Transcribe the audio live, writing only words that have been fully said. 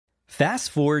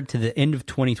Fast forward to the end of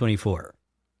 2024.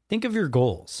 Think of your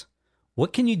goals.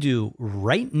 What can you do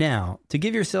right now to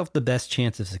give yourself the best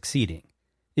chance of succeeding?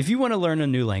 If you want to learn a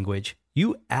new language,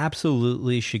 you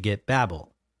absolutely should get Babbel.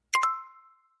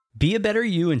 Be a better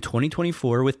you in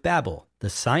 2024 with Babbel, the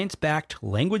science-backed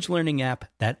language learning app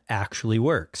that actually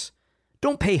works.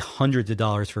 Don't pay hundreds of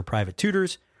dollars for private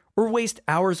tutors or waste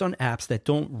hours on apps that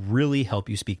don't really help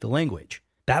you speak the language.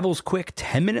 Babbel's quick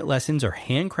 10-minute lessons are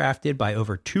handcrafted by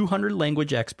over 200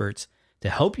 language experts to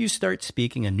help you start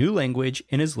speaking a new language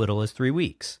in as little as 3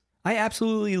 weeks. I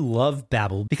absolutely love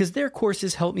Babbel because their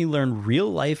courses help me learn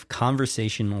real-life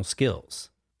conversational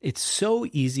skills. It's so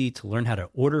easy to learn how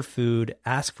to order food,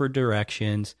 ask for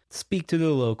directions, speak to the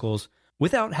locals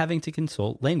without having to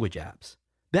consult language apps.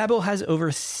 Babbel has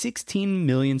over 16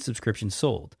 million subscriptions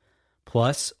sold.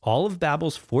 Plus, all of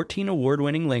Babbel's 14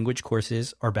 award-winning language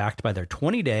courses are backed by their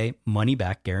 20-day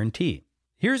money-back guarantee.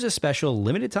 Here's a special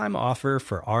limited-time offer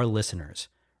for our listeners.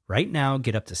 Right now,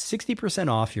 get up to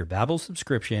 60% off your Babbel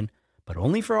subscription, but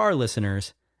only for our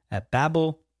listeners at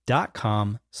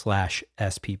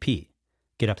babbel.com/SPP.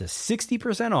 Get up to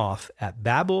 60% off at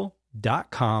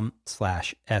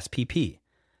babbel.com/SPP.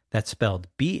 That's spelled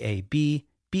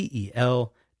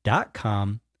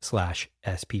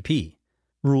BABBEL.com/SPP.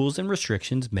 Rules and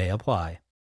restrictions may apply.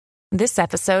 This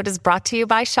episode is brought to you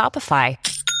by Shopify.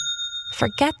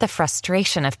 Forget the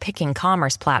frustration of picking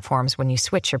commerce platforms when you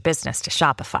switch your business to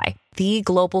Shopify, the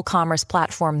global commerce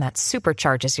platform that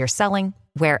supercharges your selling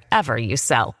wherever you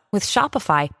sell. With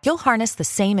Shopify, you'll harness the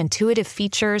same intuitive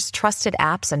features, trusted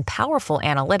apps, and powerful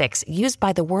analytics used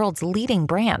by the world's leading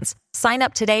brands. Sign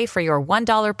up today for your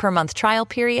 $1 per month trial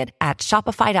period at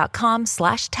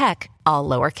shopify.com/tech, all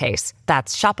lowercase.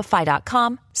 That's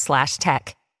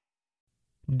shopify.com/tech.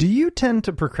 Do you tend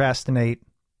to procrastinate?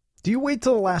 Do you wait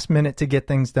till the last minute to get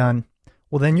things done?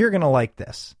 Well, then you're going to like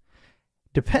this.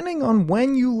 Depending on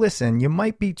when you listen, you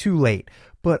might be too late,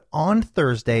 but on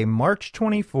Thursday, March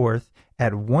 24th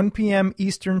at 1 p.m.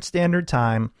 Eastern Standard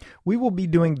Time, we will be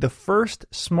doing the first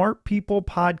Smart People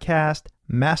Podcast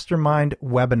Mastermind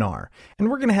webinar, and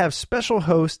we're going to have special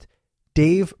host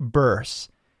Dave Burse.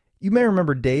 You may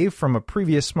remember Dave from a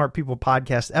previous Smart People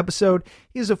Podcast episode.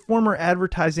 He is a former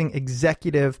advertising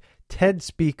executive, TED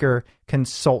speaker,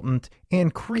 consultant,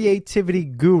 and creativity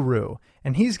guru.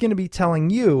 And he's going to be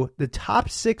telling you the top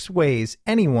 6 ways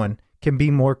anyone can be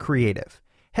more creative.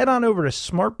 Head on over to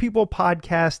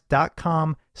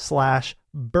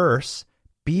smartpeoplepodcast.com/burse,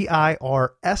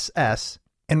 BIRSS,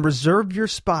 and reserve your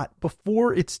spot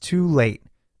before it's too late.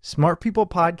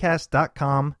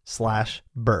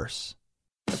 smartpeoplepodcast.com/burse.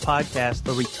 The podcast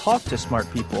where we talk to smart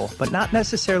people, but not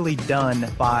necessarily done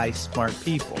by smart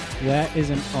people. That is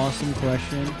an awesome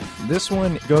question. This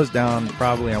one goes down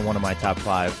probably on one of my top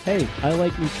 5. Hey, I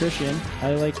like nutrition.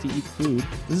 I like to eat food.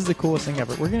 This is the coolest thing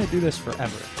ever. We're going to do this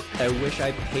forever. I wish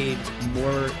I paid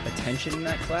more attention in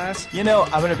that class. You know,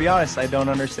 I'm going to be honest, I don't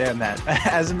understand that.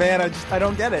 As a man, I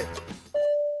don't get it.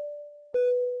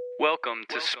 Welcome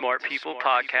to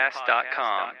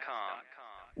smartpeoplepodcast.com.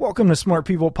 Welcome to Smart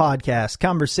People Podcast,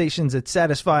 conversations that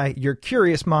satisfy your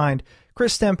curious mind.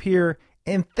 Chris Stemp here,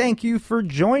 and thank you for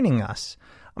joining us.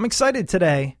 I'm excited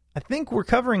today. I think we're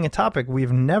covering a topic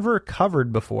we've never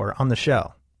covered before on the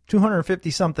show.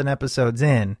 250-something episodes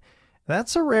in.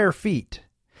 That's a rare feat.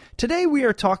 Today we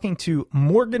are talking to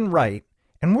Morgan Wright,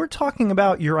 and we're talking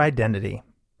about your identity.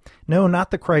 No,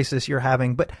 not the crisis you're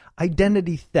having, but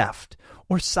identity theft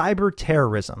or cyber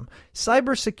terrorism,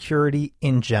 cybersecurity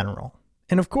in general.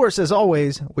 And of course, as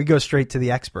always, we go straight to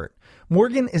the expert.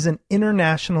 Morgan is an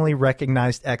internationally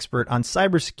recognized expert on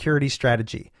cybersecurity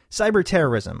strategy, cyber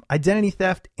terrorism, identity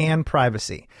theft, and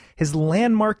privacy. His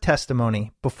landmark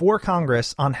testimony before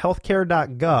Congress on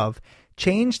healthcare.gov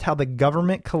changed how the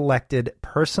government collected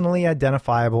personally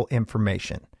identifiable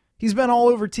information. He's been all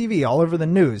over TV, all over the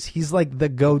news. He's like the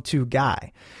go-to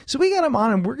guy. So we got him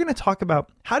on, and we're going to talk about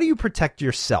how do you protect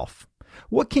yourself?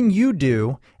 What can you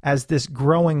do as this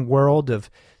growing world of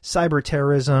cyber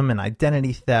terrorism and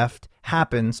identity theft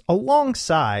happens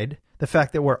alongside the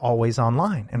fact that we're always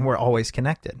online and we're always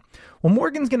connected? Well,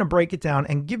 Morgan's going to break it down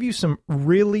and give you some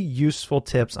really useful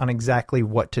tips on exactly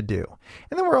what to do.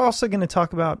 And then we're also going to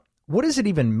talk about what does it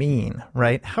even mean,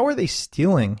 right? How are they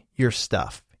stealing your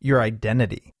stuff, your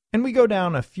identity? And we go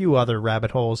down a few other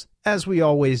rabbit holes, as we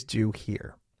always do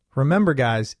here. Remember,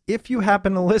 guys, if you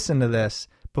happen to listen to this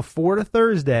before the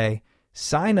Thursday,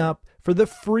 sign up for the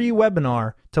free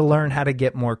webinar to learn how to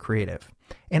get more creative.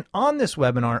 And on this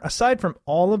webinar, aside from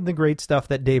all of the great stuff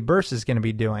that Dave Burse is going to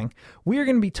be doing, we are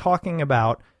going to be talking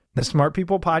about the Smart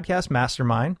People Podcast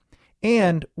Mastermind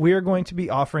And we are going to be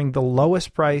offering the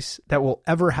lowest price that will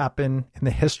ever happen in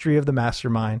the history of the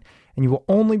Mastermind. And you will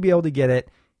only be able to get it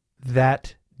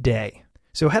that day.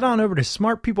 So head on over to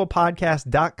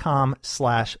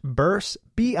smartpeoplepodcast.com/bursts,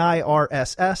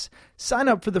 BIRSS. Sign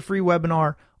up for the free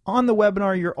webinar. On the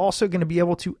webinar, you're also going to be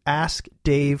able to ask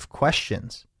Dave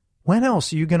questions. When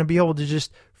else are you going to be able to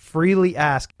just freely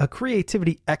ask a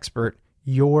creativity expert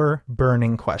your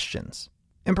burning questions?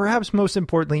 And perhaps most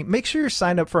importantly, make sure you're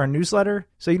signed up for our newsletter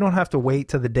so you don't have to wait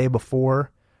till the day before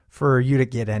for you to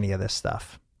get any of this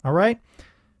stuff. All right?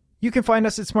 You can find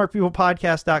us at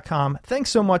smartpeoplepodcast.com. Thanks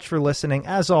so much for listening.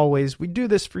 As always, we do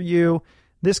this for you.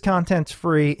 This content's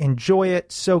free. Enjoy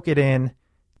it. Soak it in.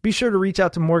 Be sure to reach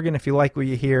out to Morgan if you like what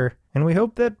you hear. And we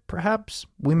hope that perhaps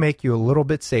we make you a little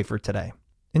bit safer today.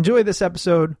 Enjoy this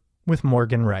episode with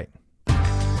Morgan Wright.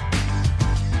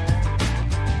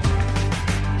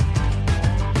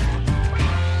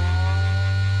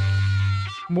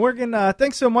 Morgan,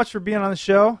 thanks so much for being on the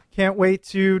show. Can't wait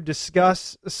to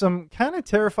discuss some kind of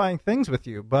terrifying things with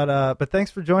you, but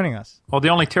thanks for joining us. Well, the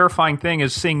only terrifying thing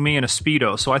is seeing me in a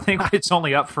Speedo, so I think it's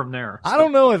only up from there. I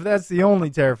don't know if that's the only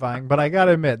terrifying, but I got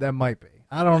to admit, that might be.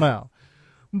 I don't know.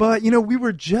 But, we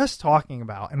were just talking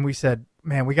about, and we said,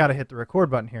 man, we got to hit the record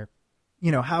button here.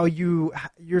 How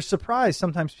you're surprised.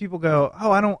 Sometimes people go,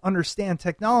 oh, I don't understand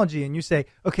technology. And you say,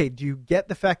 okay, do you get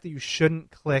the fact that you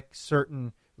shouldn't click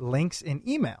certain links in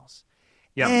emails?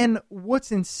 Yep. And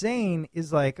what's insane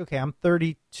is like, okay, I'm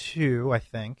 32, I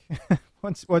think.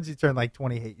 once you turn like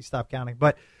 28, you stop counting.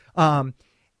 But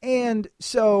and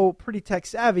so pretty tech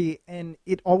savvy, and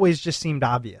it always just seemed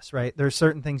obvious, right? There's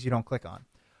certain things you don't click on.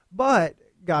 But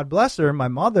God bless her, my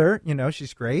mother,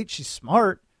 she's great, she's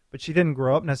smart, but she didn't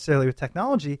grow up necessarily with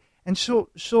technology, and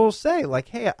she'll say like,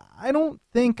 hey, I don't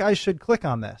think I should click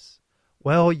on this.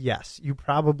 Well, yes, you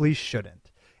probably shouldn't.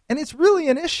 And it's really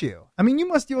an issue. I mean, you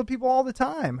must deal with people all the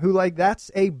time who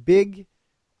that's a big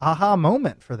aha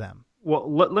moment for them. Well,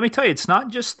 let me tell you, it's not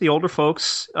just the older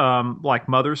folks like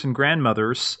mothers and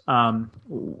grandmothers.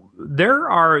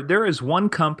 There is one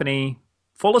company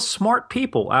full of smart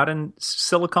people out in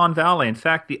Silicon Valley. In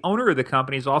fact, the owner of the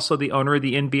company is also the owner of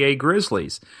the NBA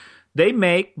Grizzlies. They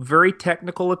make very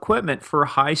technical equipment for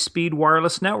high-speed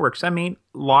wireless networks. I mean,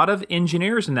 a lot of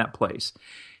engineers in that place.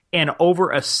 And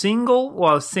over a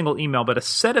single email, but a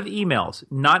set of emails,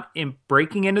 not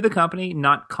breaking into the company,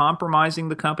 not compromising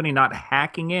the company, not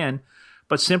hacking in,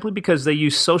 but simply because they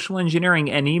use social engineering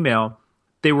and email,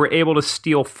 they were able to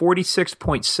steal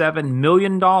 $46.7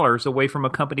 million away from a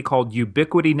company called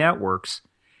Ubiquity Networks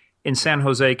in San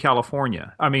Jose,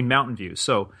 California. I mean, Mountain View.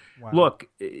 So, wow. Look,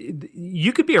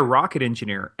 you could be a rocket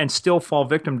engineer and still fall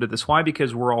victim to this. Why?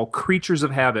 Because we're all creatures of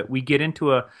habit. We get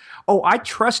into I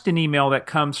trust an email that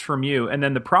comes from you. And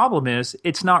then the problem is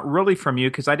it's not really from you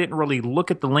because I didn't really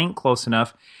look at the link close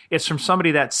enough. It's from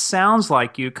somebody that sounds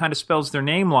like you, kind of spells their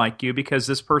name like you because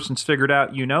this person's figured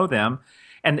out you know them.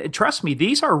 And trust me,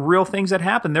 these are real things that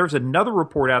happen. There's another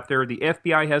report out there. The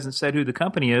FBI hasn't said who the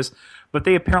company is, but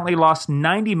they apparently lost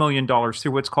 $90 million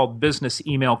through what's called business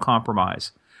email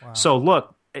compromise. Wow. So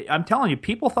look, I'm telling you,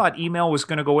 people thought email was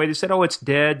going to go away. They said, oh, it's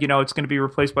dead. It's going to be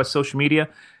replaced by social media.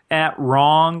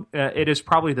 Wrong. It is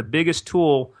probably the biggest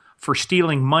tool for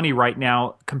stealing money right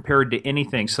now compared to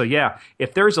anything. So yeah,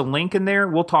 if there's a link in there,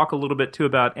 we'll talk a little bit too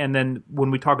about, and then when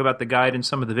we talk about the guide and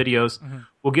some of the videos,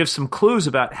 we'll give some clues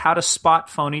about how to spot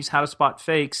phonies, how to spot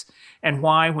fakes, and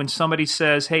why when somebody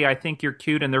says, hey, I think you're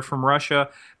cute and they're from Russia,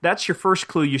 that's your first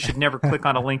clue. You should never click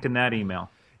on a link in that email.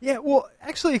 Yeah, well,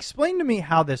 actually explain to me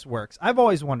how this works. I've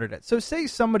always wondered it. So say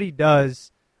somebody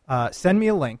does send me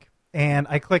a link and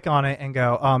I click on it and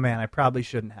go, oh man, I probably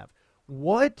shouldn't have.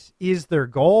 What is their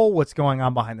goal? What's going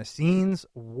on behind the scenes?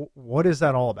 What is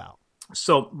that all about?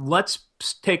 So let's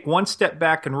take one step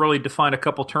back and really define a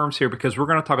couple terms here because we're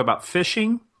going to talk about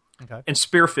phishing and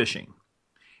spear phishing.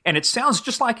 And it sounds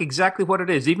just like exactly what it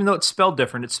is, even though it's spelled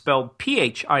different. It's spelled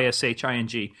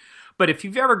Phishing. But if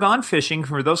you've ever gone fishing,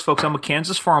 for those folks, I'm a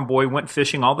Kansas farm boy, went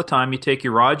fishing all the time. You take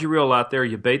your rod, your reel out there,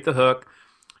 you bait the hook,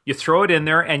 you throw it in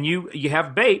there, and you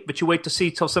have bait, but you wait to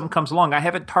see till something comes along. I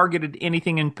haven't targeted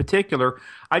anything in particular.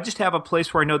 I just have a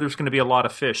place where I know there's going to be a lot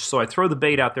of fish. So I throw the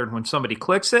bait out there, and when somebody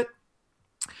clicks it,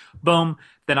 boom,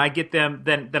 then I get them,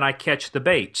 then I catch the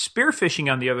bait.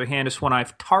 Spearfishing, on the other hand, is when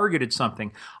I've targeted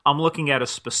something. I'm looking at a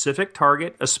specific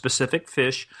target, a specific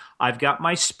fish. I've got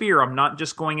my spear. I'm not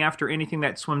just going after anything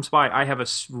that swims by. I have a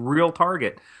real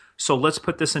target. So let's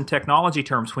put this in technology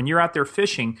terms. When you're out there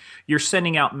fishing, you're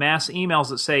sending out mass emails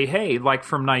that say, hey, like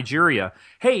from Nigeria,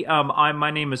 hey,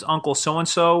 my name is Uncle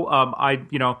So-and-so.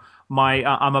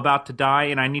 I'm about to die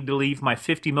and I need to leave my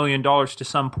 $50 million to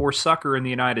some poor sucker in the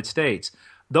United States.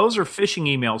 Those are phishing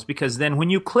emails, because then when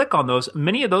you click on those,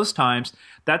 many of those times,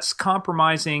 that's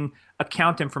compromising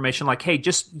account information, like, hey,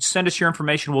 just send us your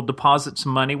information, we'll deposit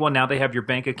some money. Well, now they have your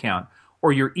bank account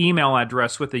or your email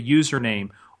address with a username,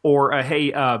 or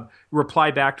hey,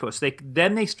 reply back to us.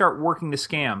 Then they start working the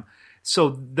scam.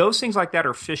 So those things like that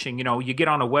are phishing. You get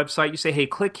on a website, you say, hey,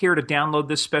 click here to download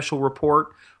this special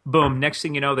report. Boom. Next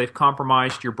thing you know, they've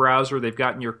compromised your browser. They've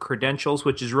gotten your credentials,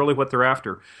 which is really what they're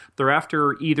after. They're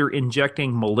after either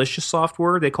injecting malicious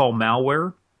software they call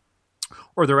malware,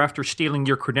 or they're after stealing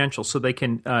your credentials so they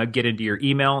can get into your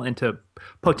email, into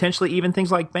potentially even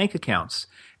things like bank accounts.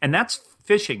 And that's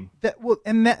phishing.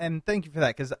 And thank you for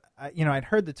that, because I'd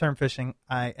heard the term phishing,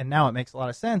 and now it makes a lot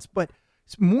of sense. But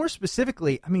more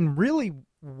specifically, I mean, really,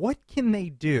 what can they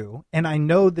do? And I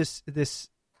know this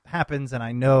happens, and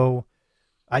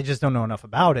I just don't know enough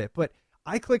about it. But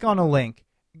I click on a link.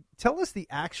 Tell us the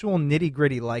actual nitty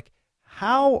gritty. Like,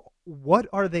 what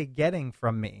are they getting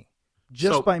from me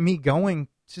just by me going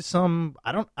to some?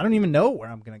 I don't even know where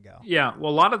I'm going to go. Yeah,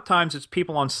 well, a lot of times it's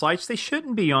people on sites they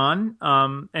shouldn't be on,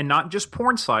 and not just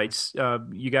porn sites.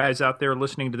 You guys out there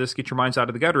listening to this, get your minds out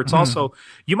of the gutter. It's also,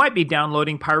 you might be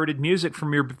downloading pirated music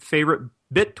from your favorite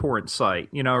BitTorrent site,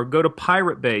 or go to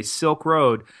Pirate Bay, Silk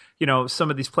Road. Some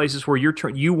of these places where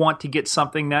you want to get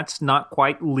something that's not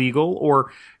quite legal,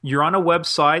 or you're on a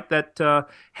website that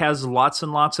has lots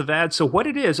and lots of ads. So what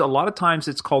it is, a lot of times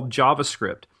it's called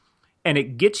JavaScript. And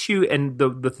it gets you, and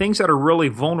the things that are really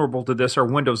vulnerable to this are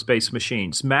Windows-based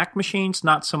machines. Mac machines,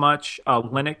 not so much.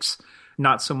 Linux,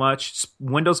 not so much.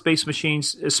 Windows-based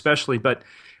machines especially. But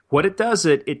what it does,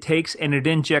 it takes and it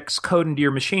injects code into your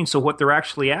machine. So what they're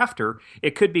actually after,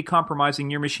 it could be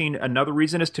compromising your machine. Another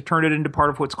reason is to turn it into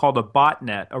part of what's called a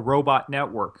botnet, a robot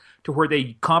network, to where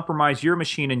they compromise your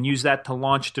machine and use that to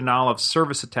launch denial of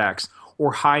service attacks,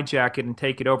 or hijack it and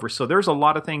take it over. So there's a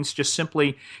lot of things just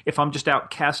simply, if I'm just out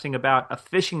casting about, a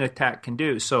phishing attack can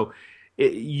do. So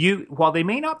while they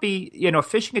may not be, a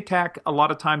phishing attack a lot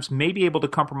of times may be able to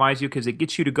compromise you, because it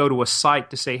gets you to go to a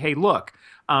site to say, hey, look,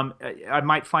 I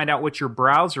might find out what your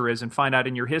browser is and find out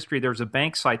in your history there's a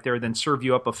bank site there, then serve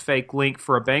you up a fake link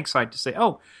for a bank site to say,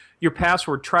 oh, your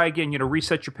password, try again,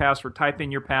 reset your password, type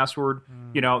in your password,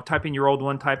 type in your old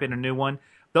one, type in a new one.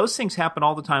 Those things happen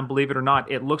all the time, believe it or not.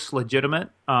 It looks legitimate,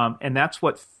 and that's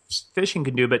what phishing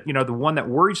can do. But, the one that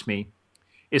worries me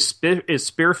is spear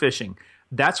phishing.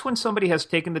 That's when somebody has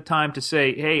taken the time to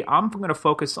say, hey, I'm going to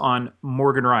focus on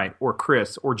Morgan Wright or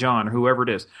Chris or John or whoever it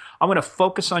is. I'm going to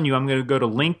focus on you. I'm going to go to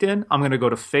LinkedIn. I'm going to go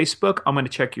to Facebook. I'm going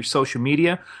to check your social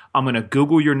media. I'm going to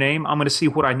Google your name. I'm going to see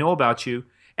what I know about you.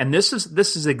 And this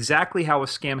is exactly how a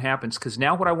scam happens, because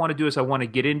now what I want to do is I want to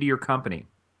get into your company.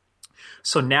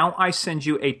 So now I send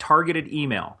you a targeted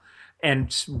email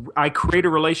and I create a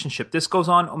relationship. This goes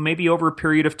on maybe over a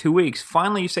period of 2 weeks.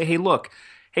 Finally, you say, hey, look,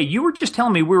 you were just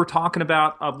telling me we were talking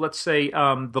about, let's say,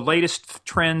 the latest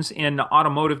trends in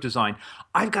automotive design.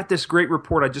 I've got this great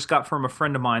report I just got from a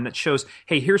friend of mine that shows,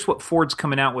 hey, here's what Ford's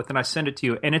coming out with, and I send it to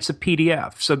you, and it's a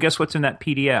PDF. So guess what's in that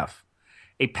PDF?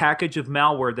 A package of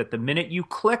malware that the minute you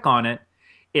click on it,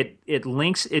 it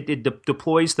links, it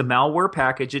deploys the malware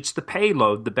package. It's the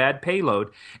payload, the bad payload.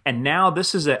 And now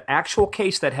this is an actual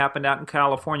case that happened out in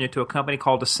California to a company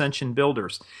called Ascension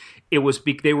Builders. They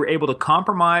were able to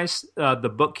compromise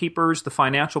the bookkeeper's, the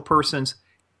financial person's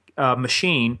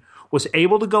machine, was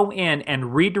able to go in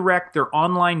and redirect their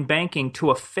online banking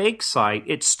to a fake site.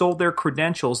 It stole their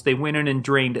credentials. They went in and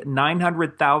drained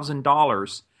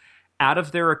 $900,000 out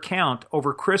of their account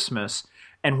over Christmas.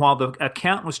 And while the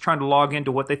accountant was trying to log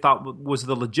into what they thought was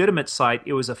the legitimate site,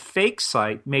 it was a fake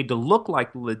site made to look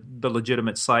like the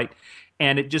legitimate site.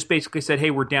 And it just basically said, hey,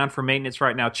 we're down for maintenance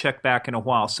right now. Check back in a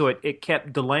while. So it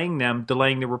kept delaying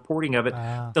the reporting of it,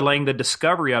 delaying the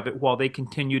discovery of it while they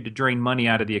continued to drain money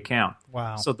out of the account.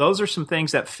 Wow. So those are some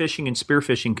things that phishing and spear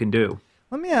phishing can do.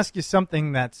 Let me ask you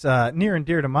something that's near and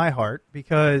dear to my heart,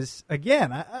 because,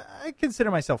 again, I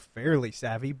consider myself fairly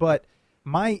savvy, but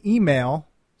my email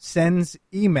sends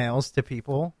emails to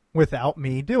people without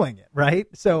me doing it, right?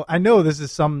 So I know this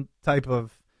is some type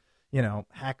of,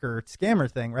 hacker scammer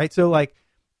thing, right? So like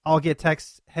I'll get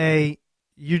texts, hey,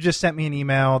 you just sent me an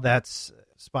email that's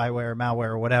spyware,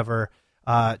 malware, or whatever,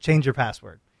 change your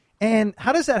password. And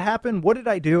how does that happen? What did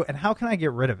I do? And how can I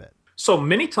get rid of it? So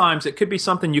many times it could be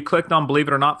something you clicked on, believe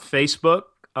it or not. Facebook,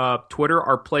 Twitter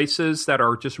are places that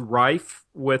are just rife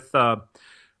with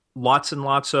lots and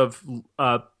lots of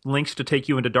links to take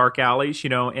you into dark alleys,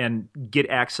 and get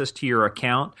access to your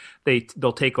account.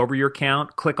 They'll take over your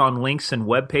account, click on links and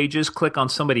web pages, click on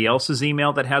somebody else's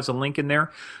email that has a link in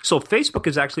there. So Facebook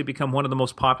has actually become one of the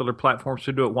most popular platforms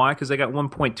to do it. Why? Because they got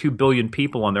 1.2 billion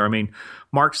people on there. I mean,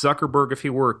 Mark Zuckerberg, if he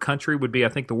were a country, would be, I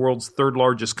think, the world's third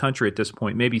largest country at this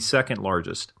point, maybe second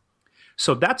largest.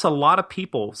 So that's a lot of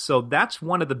people. So that's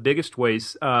one of the biggest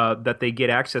ways that they get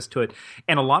access to it.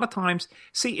 And a lot of times,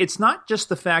 see, it's not just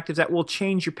the fact is that we'll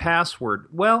change your password.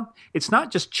 Well, it's not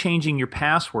just changing your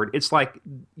password. It's like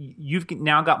you've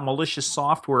now got malicious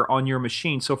software on your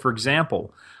machine. So, for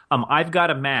example, I've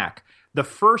got a Mac. The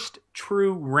first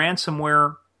true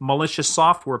ransomware malicious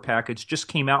software package just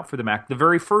came out for the Mac, the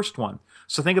very first one.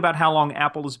 So think about how long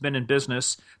Apple has been in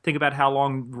business. Think about how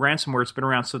long ransomware has been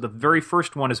around. So the very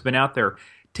first one has been out there.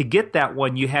 To get that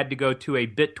one, you had to go to a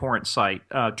BitTorrent site,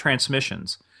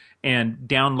 Transmissions, and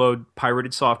download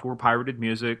pirated software, pirated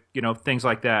music, things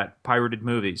like that, pirated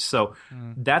movies. So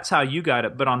that's how you got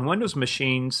it. But on Windows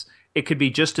machines, it could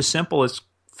be just as simple as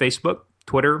Facebook,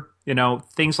 Twitter,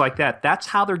 things like that. That's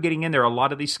how they're getting in there. A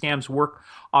lot of these scams work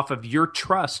off of your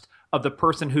trust of the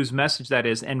person whose message that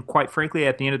is. And quite frankly,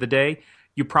 at the end of the day,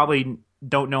 you probably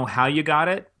don't know how you got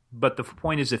it. But the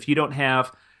point is, if you don't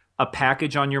have a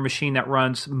package on your machine that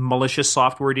runs malicious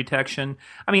software detection,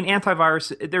 I mean,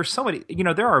 antivirus, there's so many,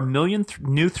 there are a million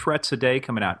new threats a day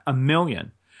coming out, a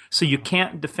million. So you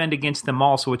can't defend against them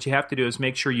all. So what you have to do is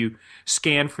make sure you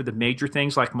scan for the major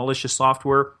things like malicious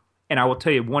software. And I will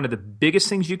tell you, one of the biggest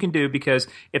things you can do, because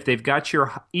if they've got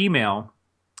your email,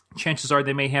 chances are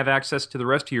they may have access to the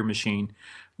rest of your machine.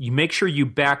 You make sure you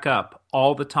back up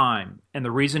all the time. And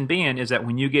the reason being is that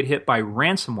when you get hit by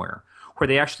ransomware, where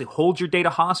they actually hold your data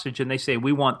hostage and they say,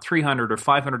 we want $300 or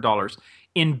 $500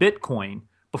 in Bitcoin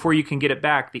before you can get it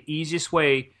back, the easiest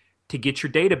way to get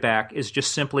your data back is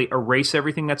just simply erase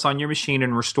everything that's on your machine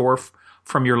and restore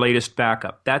from your latest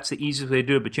backup. That's the easiest way to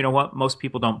do it. But you know what? Most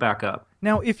people don't back up.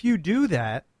 Now, if you do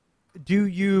that, do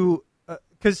you...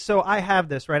 Because so I have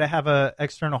this, right? I have a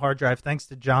external hard drive, thanks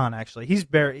to John, actually. He's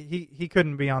he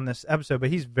couldn't be on this episode,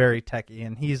 but he's very techie,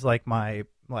 and he's like my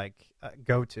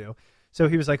go-to. So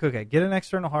he was like, okay, get an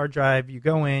external hard drive. You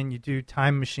go in, you do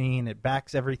Time Machine. It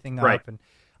backs everything up. Right.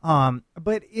 And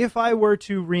but if I were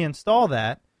to reinstall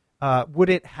that, would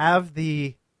it have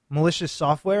the malicious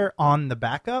software on the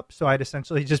backup? So I'd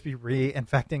essentially just be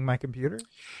reinfecting my computer?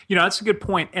 That's a good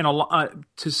point. And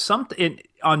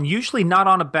usually not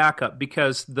on a backup,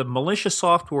 because the malicious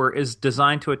software is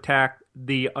designed to attack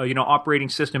the operating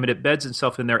system, and it beds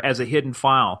itself in there as a hidden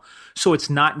file. So it's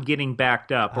not getting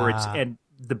backed up, and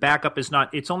the backup is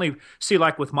not, it's only, see,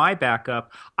 like with my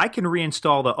backup, I can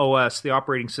reinstall the OS, the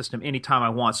operating system, anytime I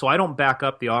want. So I don't back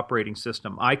up the operating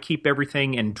system. I keep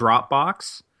everything in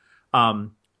Dropbox,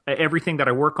 everything that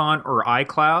I work on, or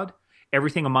iCloud.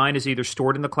 Everything of mine is either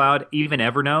stored in the cloud, even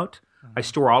Evernote. I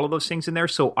store all of those things in there.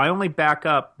 So I only back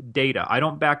up data. I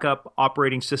don't back up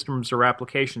operating systems or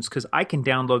applications, because I can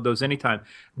download those anytime.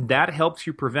 That helps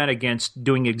you prevent against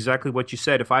doing exactly what you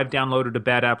said. If I've downloaded a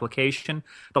bad application,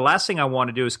 the last thing I want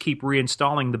to do is keep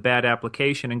reinstalling the bad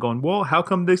application and going, well, how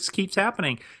come this keeps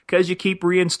happening? Because you keep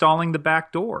reinstalling the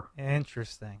back door.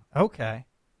 Interesting. Okay.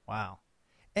 Wow.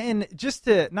 And just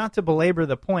not to belabor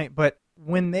the point, but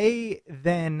when they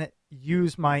then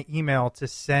use my email to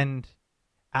send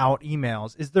out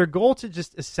emails, is their goal to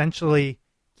just essentially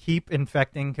keep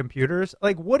infecting computers?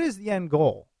 Like, what is the end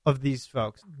goal of these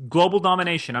folks? Global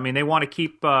domination. I mean, they want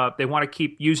to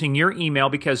keep using your email,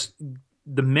 because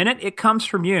the minute it comes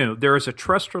from you, there is a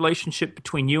trust relationship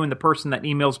between you and the person that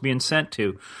email's being sent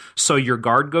to. So your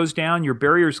guard goes down, your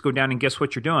barriers go down, and guess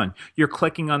what you're doing? You're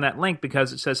clicking on that link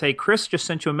because it says, hey, Chris just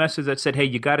sent you a message that said, hey,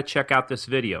 you got to check out this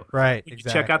video. Right, When exactly.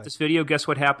 you check out this video, guess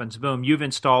what happens? Boom, you've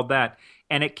installed that,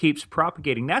 and it keeps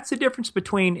propagating. That's the difference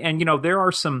between, and there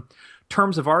are some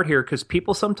terms of art here, because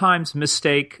people sometimes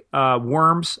mistake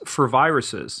worms for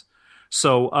viruses.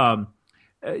 So,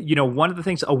 one of the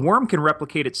things, a worm can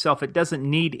replicate itself. It doesn't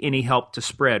need any help to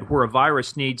spread, where a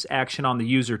virus needs action on the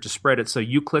user to spread it. So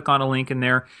you click on a link in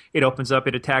there, it opens up,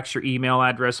 it attacks your email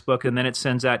address book, and then it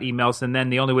sends out emails. And then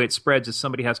the only way it spreads is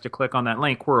somebody has to click on that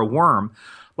link, where a worm,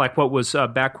 like what was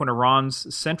back when Iran's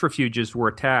centrifuges were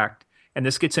attacked, and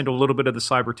this gets into a little bit of the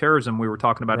cyber terrorism we were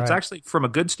talking about. Right. It's actually, from a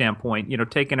good standpoint,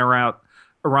 taking out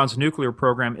Iran's nuclear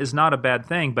program is not a bad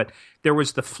thing, but there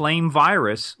was the flame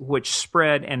virus, which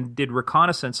spread and did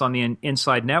reconnaissance on the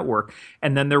inside network,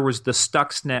 and then there was the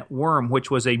Stuxnet worm,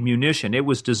 which was a munition. It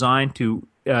was designed to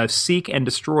seek and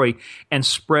destroy and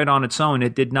spread on its own.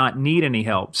 It did not need any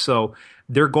help. So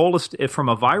their goal is, from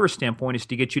a virus standpoint, is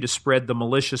to get you to spread the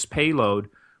malicious payload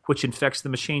which infects the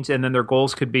machines. And then their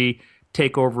goals could be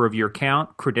takeover of your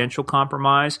account, credential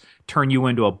compromise, turn you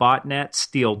into a botnet,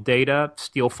 steal data,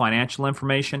 steal financial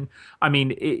information. I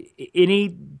mean,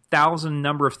 any thousand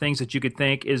number of things that you could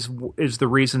think is the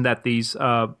reason that these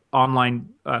online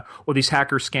or these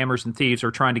hackers, scammers, and thieves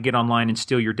are trying to get online and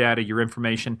steal your data, your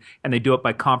information, and they do it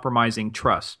by compromising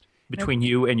trust between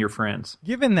you and your friends.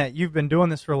 Given that you've been doing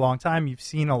this for a long time, you've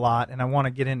seen a lot, and I want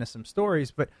to get into some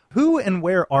stories, but who and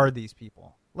where are these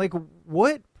people? Like,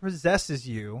 what possesses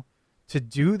you to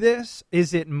do this?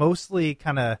 Is it mostly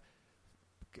kind of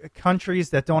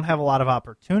countries that don't have a lot of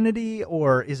opportunity,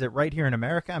 or is it right here in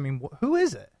America? I mean, who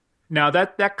is it? No,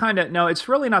 that kind of no, it's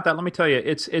really not that. Let me tell you,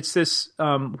 it's this.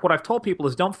 What I've told people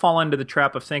is don't fall into the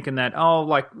trap of thinking that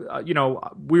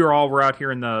we were out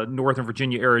here in the Northern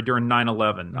Virginia area during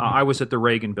 9/11. I was at the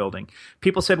Reagan Building.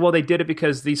 People said, well, they did it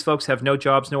because these folks have no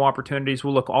jobs, no opportunities.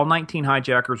 Well, look, all 19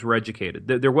 hijackers were educated.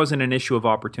 There wasn't an issue of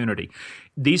opportunity.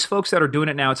 These folks that are doing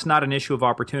it now, it's not an issue of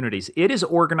opportunities. It is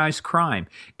organized crime.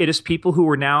 It is people who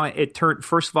are now. It turned.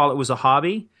 First of all, it was a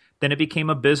hobby. Then it became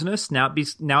a business. Now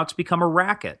it's become a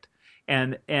racket.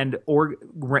 And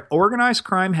organized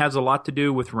crime has a lot to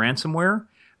do with ransomware,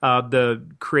 the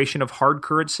creation of hard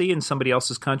currency in somebody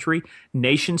else's country,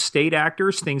 nation-state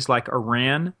actors, things like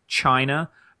Iran, China,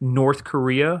 North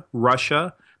Korea,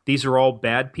 Russia. These are all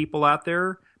bad people out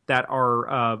there that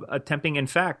are attempting. In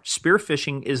fact, spear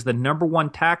phishing is the number one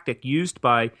tactic used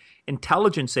by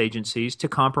intelligence agencies to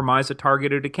compromise a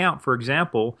targeted account. For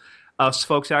example, us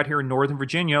folks out here in Northern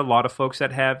Virginia, a lot of folks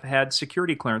that have had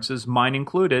security clearances, mine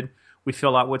included, we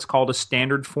fill out what's called a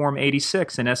standard form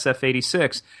 86, an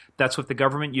SF-86. That's what the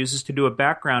government uses to do a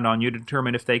background on you to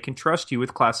determine if they can trust you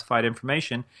with classified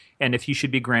information and if you should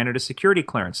be granted a security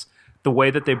clearance. The way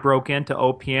that they broke into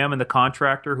OPM and the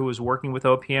contractor who was working with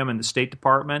OPM and the State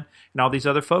Department and all these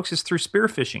other folks is through spear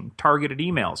phishing, targeted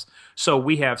emails. So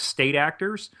we have state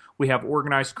actors, we have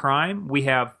organized crime, we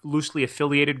have loosely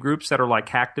affiliated groups that are like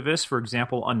hacktivists, for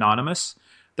example, Anonymous.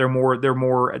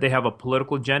 They have a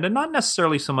political agenda, not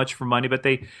necessarily so much for money, but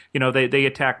they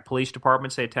attack police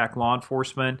departments, they attack law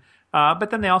enforcement, but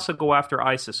then they also go after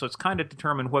ISIS. So it's kind of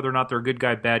determined whether or not they're a good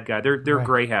guy, bad guy. They're right.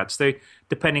 Gray hats.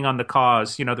 Depending on the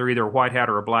cause, they're either a white hat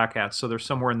or a black hat. So they're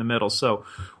somewhere in the middle. So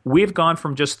we've gone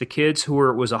from just the kids who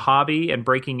it was a hobby and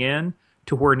breaking in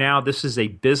to where now this is a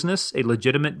business, a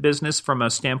legitimate business from a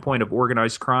standpoint of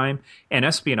organized crime and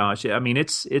espionage. I mean,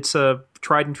 it's a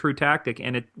tried and true tactic,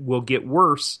 and it will get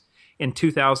worse in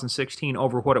 2016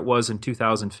 over what it was in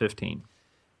 2015.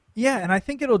 Yeah, and I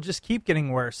think it'll just keep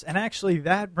getting worse. And actually,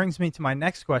 that brings me to my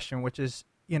next question, which is,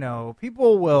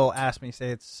 people will ask me, say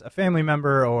it's a family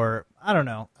member or, I don't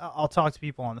know, I'll talk to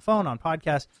people on the phone, on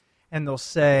podcasts, and they'll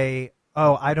say,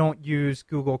 oh, I don't use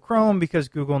Google Chrome because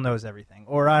Google knows everything.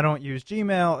 Or I don't use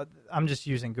Gmail. I'm just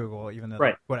using Google, even though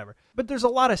right. Whatever. But there's a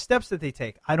lot of steps that they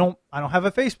take. I don't have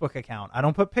a Facebook account. I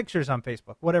don't put pictures on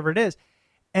Facebook, whatever it is.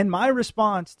 And my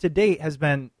response to date has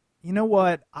been, you know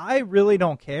what? I really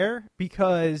don't care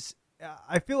because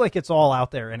I feel like it's all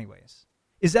out there anyways.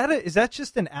 Is that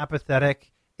just an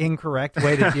apathetic, incorrect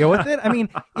way to deal with it? I mean,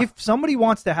 if somebody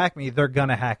wants to hack me, they're going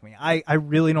to hack me. I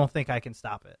really don't think I can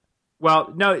stop it.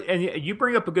 Well, no, and you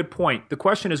bring up a good point. The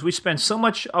question is, we spend so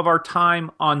much of our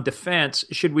time on defense.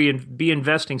 Should we be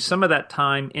investing some of that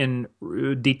time in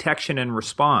detection and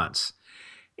response?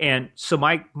 And so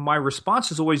my response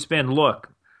has always been,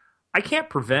 look, I can't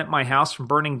prevent my house from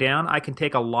burning down. I can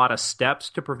take a lot of steps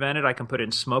to prevent it. I can put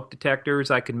in smoke detectors.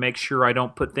 I can make sure I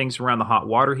don't put things around the hot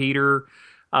water heater,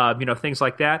 things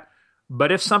like that.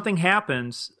 But if something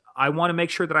happens, I want to make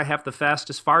sure that I have the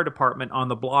fastest fire department on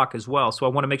the block as well. So I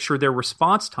want to make sure their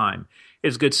response time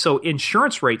is good. So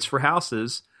insurance rates for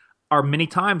houses are many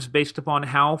times based upon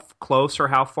how close or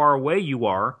how far away you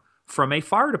are from a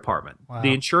fire department. Wow.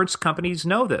 The insurance companies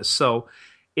know this. So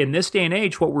in this day and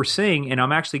age, what we're seeing, and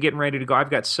I'm actually getting ready to go, I've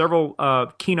got several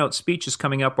keynote speeches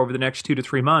coming up over the next 2 to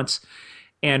 3 months.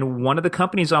 And one of the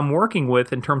companies I'm working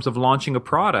with in terms of launching a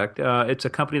product, it's a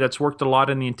company that's worked a lot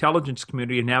in the intelligence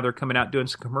community, and now they're coming out doing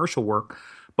some commercial work.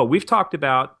 But we've talked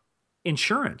about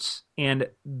insurance, and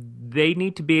they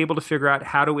need to be able to figure out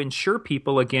how to insure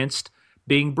people against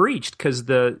being breached, because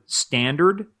the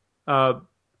standard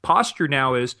posture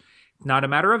now is not a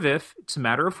matter of if, it's a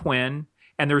matter of when.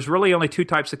 And there's really only two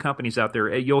types of companies out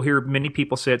there. You'll hear many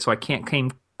people say it, so I can't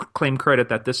claim credit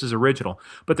that this is original.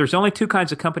 But there's only two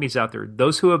kinds of companies out there,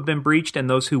 those who have been breached and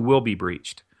those who will be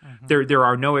breached. Mm-hmm. There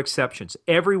are no exceptions.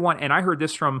 Everyone, and I heard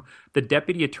this from the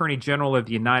Deputy Attorney General of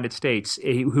the United States,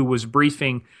 who was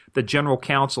briefing the general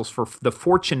counsels for the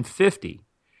Fortune 50.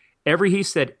 He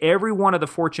said every one of the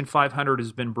Fortune 500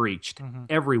 has been breached. Mm-hmm.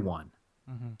 Everyone.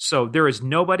 So there is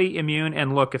nobody immune.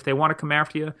 And look, if they want to come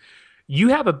after you, you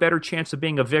have a better chance of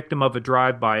being a victim of a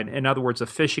drive-by. In other words, a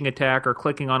phishing attack or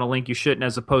clicking on a link you shouldn't,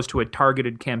 as opposed to a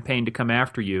targeted campaign to come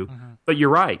after you. But you're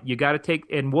right. You got to take,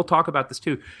 and we'll talk about this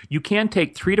too, you can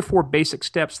take 3 to 4 basic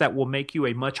steps that will make you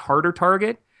a much harder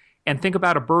target. And think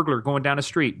about a burglar going down a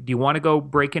street. Do you want to go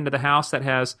break into the house that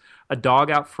has a dog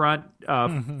out front,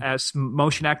 as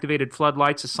motion-activated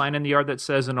floodlights, a sign in the yard that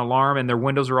says an alarm, and their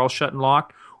windows are all shut and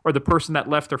locked? Or the person that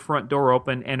left their front door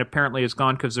open and apparently is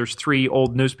gone because there's 3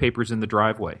 old newspapers in the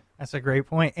driveway? That's a great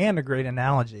point and a great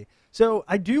analogy. So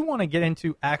I do want to get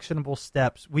into actionable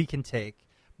steps we can take.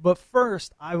 But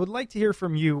first, I would like to hear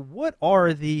from you. What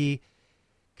are the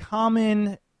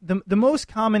most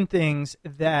common things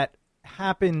that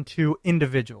happen to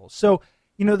individuals? So,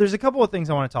 there's a couple of things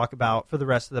I want to talk about for the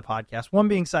rest of the podcast. One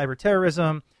being cyber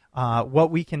terrorism, what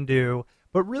we can do.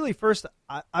 But really, first,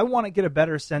 I want to get a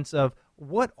better sense of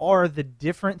what are the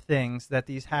different things that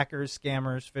these hackers,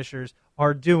 scammers, phishers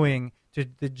are doing to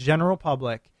the general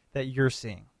public that you're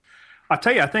seeing. I'll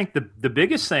tell you, I think the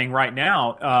biggest thing right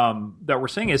now that we're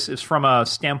seeing is from a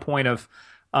standpoint of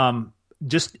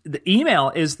just the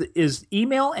email is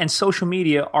email and social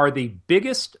media are the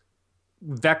biggest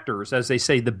vectors, as they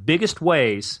say, the biggest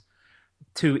ways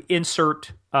to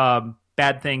insert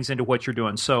bad things into what you're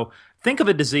doing. So think of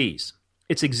a disease.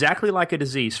 It's exactly like a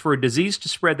disease. For a disease to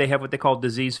spread, they have what they call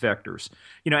disease vectors.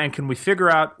 And can we figure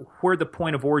out where the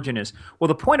point of origin is? Well,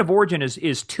 the point of origin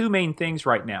is 2 main things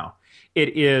right now.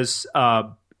 It is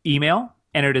email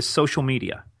and it is social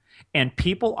media. And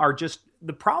people are just,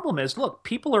 the problem is, look,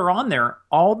 people are on there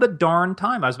all the darn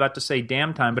time. I was about to say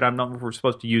damn time, but I'm not, we're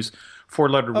supposed to use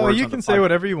 4-letter words. Oh, you can say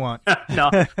whatever you want. No,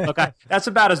 look, that's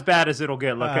about as bad as it'll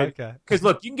get. Look, okay. Because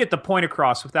look, you can get the point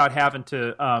across without having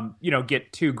to,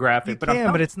 get too graphic.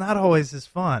 But it's not always as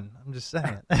fun. I'm just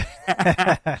saying.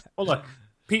 Well,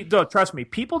 look, trust me,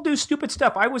 people do stupid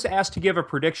stuff. I was asked to give a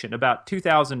prediction about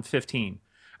 2015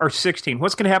 or 16.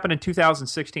 What's going to happen in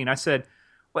 2016? I said,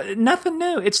 well, nothing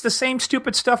new. It's the same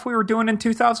stupid stuff we were doing in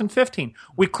 2015.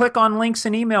 We click on links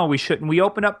in email we shouldn't. We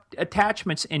open up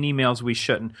attachments in emails we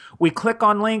shouldn't. We click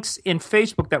on links in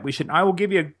Facebook that we shouldn't. I will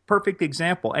give you a perfect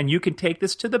example, and you can take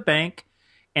this to the bank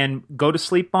and go to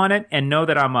sleep on it and know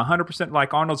that I'm 100%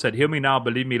 like Arnold said, hear me now,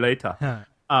 believe me later.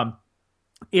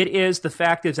 The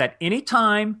fact is that any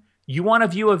time you want to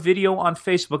view a video on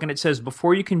Facebook and it says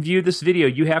before you can view this video,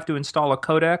 you have to install a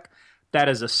codec, that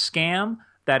is a scam.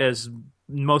 That is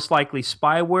most likely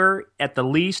spyware at the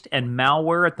least and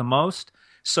malware at the most.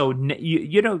 So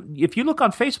if you look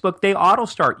on Facebook, they auto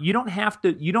start. You don't have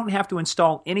to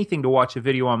install anything to watch a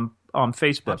video on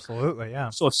Facebook. Absolutely, yeah.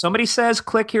 So if somebody says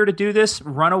click here to do this,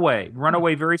 run away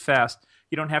very fast.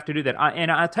 You don't have to do that. And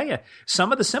I'll tell you,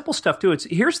 some of the simple stuff too.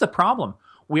 Here's the problem: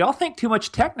 we all think too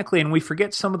much technically, and we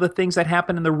forget some of the things that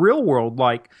happen in the real world.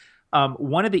 Like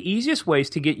one of the easiest ways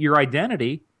to get your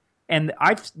identity. And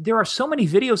there are so many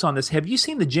videos on this. Have you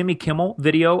seen the Jimmy Kimmel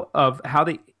video of how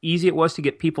easy it was to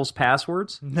get people's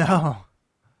passwords? No.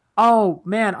 Oh,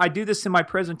 man, I do this in my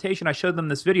presentation. I showed them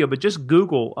this video, but just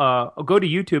Google, go to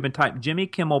YouTube and type Jimmy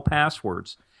Kimmel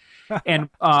passwords. And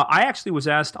I actually was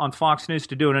asked on Fox News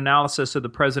to do an analysis of the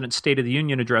president's State of the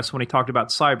Union address when he talked about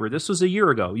cyber. This was a year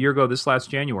ago, this last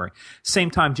January. Same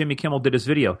time Jimmy Kimmel did his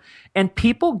video. And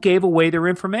people gave away their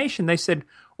information. They said,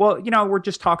 well, we're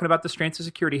just talking about the strengths of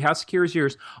security. How secure is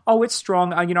yours? Oh, it's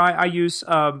strong. I use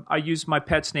my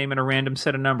pet's name and a random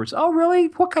set of numbers. Oh, really?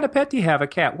 What kind of pet do you have? A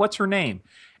cat. What's her name?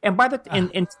 And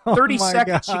in 30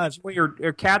 seconds, she gives away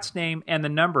her cat's name and the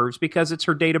numbers because it's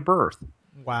her date of birth.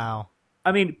 Wow.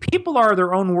 I mean, people are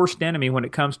their own worst enemy when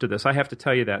it comes to this. I have to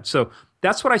tell you that. So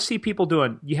that's what I see people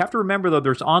doing. You have to remember, though,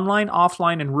 there's online,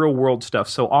 offline, and real-world stuff.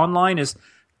 So online is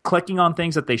clicking on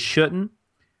things that they shouldn't,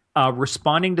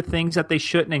 responding to things that they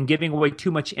shouldn't, and giving away too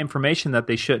much information that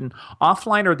they shouldn't.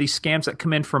 Offline are these scams that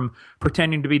come in from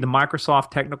pretending to be the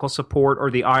Microsoft technical support or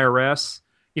the IRS.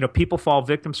 People fall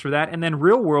victims for that. And then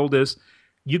real-world is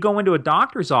you go into a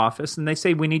doctor's office and they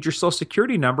say, we need your social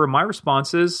security number. And my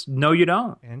response is, no, you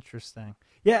don't. Interesting.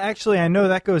 Yeah, actually, I know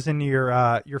that goes into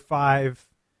your five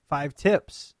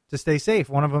tips to stay safe.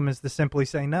 One of them is to simply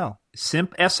say no.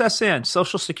 SSN,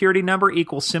 social security number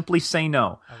equals simply say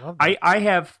no. I love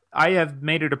that. I have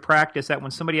made it a practice that when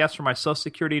somebody asks for my social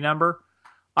security number,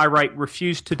 I write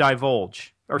refuse to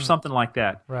divulge or something like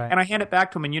that. Right. And I hand it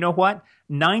back to them. And you know what?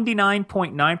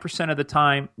 99.9% of the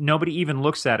time, nobody even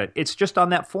looks at it. It's just on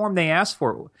that form they asked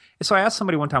for it. So I asked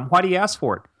somebody one time, why do you ask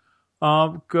for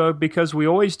it? Because we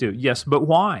always do. Yes, but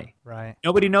why? Right.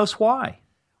 Nobody knows why.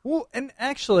 Well, and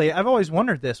actually, I've always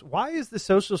wondered this. Why is the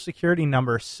Social Security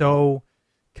number so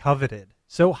coveted?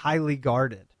 so highly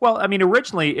guarded? Well, I mean,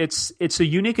 originally it's a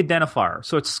unique identifier.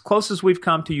 So it's as close as we've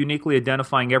come to uniquely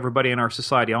identifying everybody in our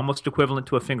society, almost equivalent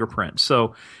to a fingerprint.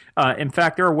 So, in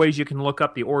fact, there are ways you can look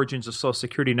up the origins of Social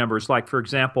Security numbers. Like, for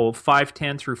example,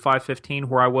 510 through 515,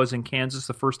 where I was in Kansas,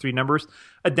 the first three numbers,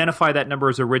 identify that number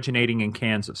as originating in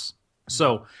Kansas.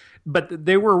 So, but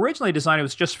they were originally designed, it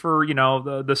was just for,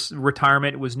 this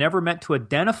retirement. It was never meant to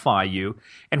identify you.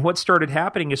 And what started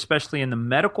happening, especially in the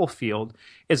medical field,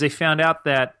 is they found out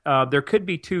that there could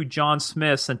be two John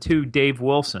Smiths and two Dave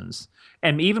Wilsons,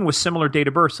 and even with similar date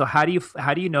of birth. So how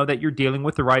do you know that you're dealing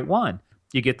with the right one?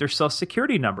 You get their Social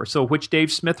Security number. So which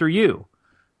Dave Smith are you?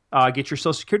 Get your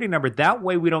Social Security number. That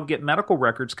way we don't get medical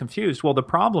records confused. Well, the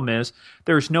problem is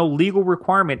there's no legal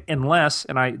requirement unless,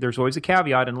 there's always a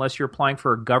caveat, unless you're applying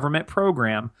for a government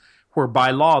program where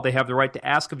by law they have the right to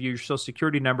ask of you your Social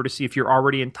Security number to see if you're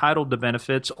already entitled to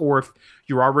benefits or if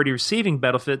you're already receiving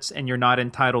benefits and you're not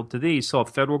entitled to these. So a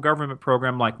federal government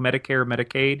program like Medicare,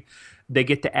 Medicaid, they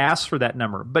get to ask for that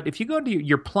number. But if you go to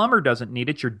your plumber doesn't need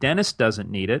it, your dentist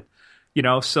doesn't need it.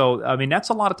 So, I mean, that's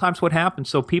a lot of times what happens.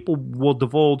 So people will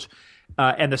divulge,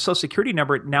 and the Social Security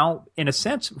number now, in a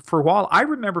sense, for a while, I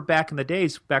remember back in the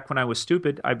days, back when I was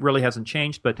stupid, it really hasn't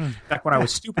changed, but back when I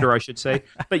was stupider, I should say,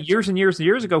 but years and years and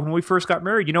years ago, when we first got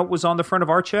married, you know what was on the front of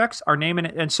our checks? Our name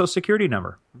and Social Security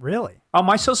number. Really? Oh,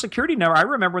 my Social Security number, I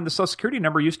remember when the Social Security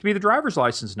number used to be the driver's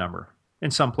license number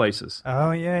in some places.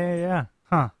 Oh, yeah.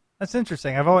 Huh. That's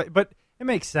interesting. But it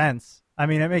makes sense. I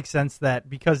mean, it makes sense that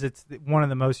because it's one of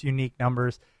the most unique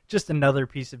numbers, just another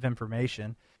piece of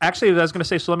information. Actually, I was going to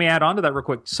say, so let me add on to that real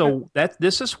quick. So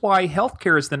this is why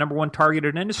healthcare is the number one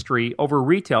targeted industry over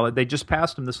retail. They just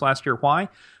passed them this last year. Why?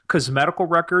 Because medical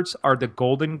records are the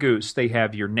golden goose. They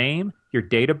have your name, your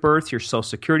date of birth, your Social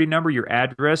Security number, your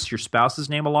address, your spouse's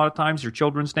name a lot of times, your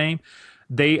children's name.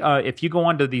 They, if you go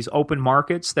onto these open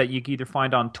markets that you can either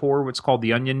find on Tor, what's called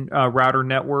the Onion Router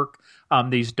Network,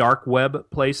 these dark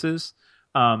web places,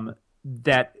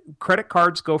 that credit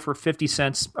cards go for 50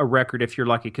 cents a record if you're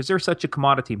lucky, because they're such a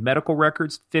commodity. Medical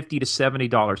records, $50 to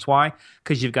 $70. Why?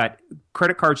 Because you've got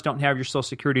credit cards don't have your Social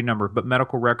Security number, but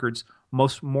medical records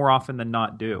more often than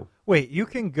not do. Wait, you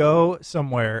can go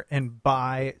somewhere and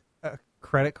buy a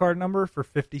credit card number for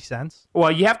 50 cents?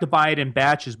 Well, you have to buy it in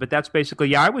batches, but that's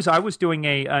basically, I was doing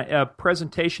a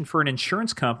presentation for an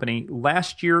insurance company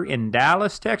last year in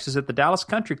Dallas, Texas, at the Dallas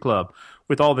Country Club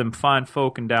with all them fine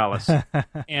folk in Dallas.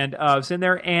 And I was in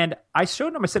there, and I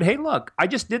showed them, I said, hey, look, I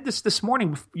just did this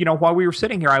morning, while we were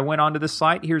sitting here. I went onto this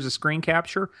site. Here's a screen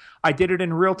capture. I did it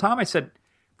in real time. I said,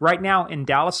 right now in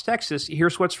Dallas, Texas,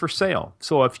 here's what's for sale.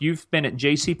 So if you've been at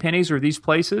JCPenney's or these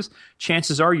places,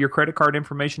 chances are your credit card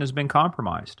information has been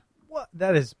compromised. Well,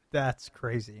 that's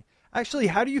crazy. Actually,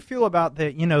 how do you feel about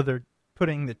they're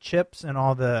putting the chips in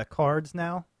all the cards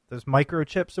now, those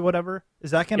microchips or whatever?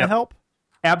 Is that going to help?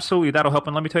 Absolutely, that'll help.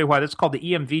 And let me tell you why. That's called the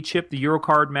EMV chip, the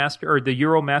Eurocard the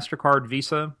Euro Mastercard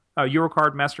Visa,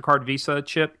 Eurocard Mastercard Visa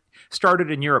chip. Started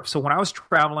in Europe. So when I was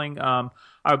traveling, I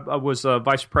was a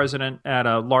vice president at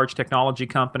a large technology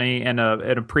company, and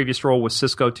at a previous role with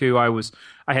Cisco too. I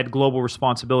had global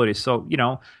responsibilities. So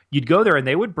you'd go there, and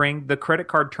they would bring the credit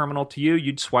card terminal to you.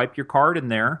 You'd swipe your card in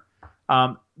there.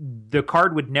 The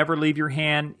card would never leave your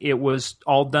hand. It was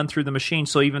all done through the machine,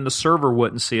 so even the server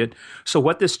wouldn't see it. So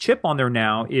what this chip on there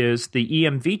now is the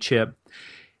EMV chip.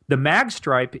 The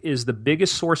magstripe is the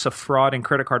biggest source of fraud in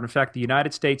credit card. In fact, the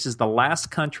United States is the last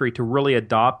country to really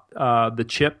adopt the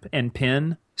chip and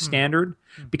PIN standard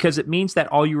because it means that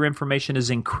all your information is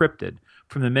encrypted.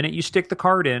 From the minute you stick the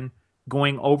card in,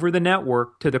 going over the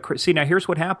network to the... See, now here's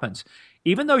what happens.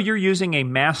 Even though you're using a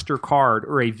MasterCard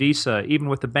or a Visa, even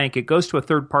with the bank, it goes to a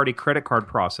third-party credit card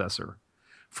processor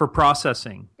for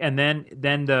processing. And then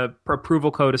the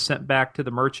approval code is sent back to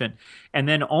the merchant. And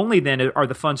then only then are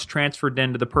the funds transferred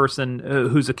then to the person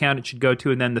whose account it should go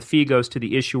to, and then the fee goes to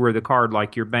the issuer of the card,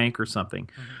 like your bank or something.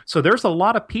 Mm-hmm. So there's a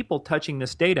lot of people touching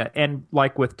this data. And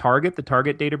like with Target, the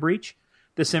Target data breach,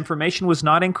 this information was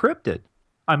not encrypted.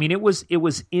 I mean, it was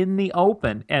in the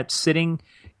open sitting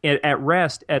at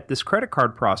rest at this credit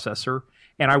card processor,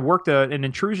 and I worked an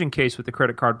intrusion case with the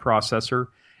credit card processor,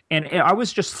 and I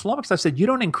was just flummoxed. I said, you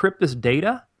don't encrypt this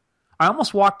data? I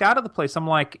almost walked out of the place. I'm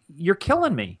like, you're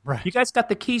killing me. Right. You guys got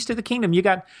the keys to the kingdom.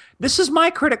 This is my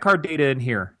credit card data in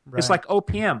here. Right. It's like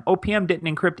OPM. OPM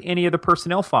didn't encrypt any of the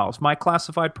personnel files, my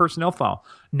classified personnel file.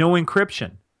 No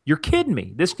encryption. You're kidding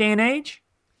me. This day and age?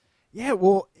 Yeah,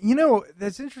 well,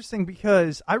 that's interesting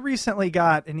because I recently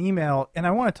got an email, and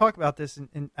I want to talk about this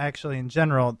in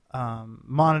general,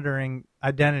 monitoring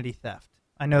identity theft.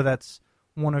 I know that's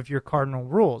one of your cardinal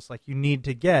rules. Like, you need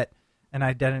to get an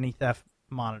identity theft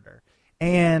monitor.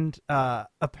 And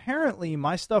apparently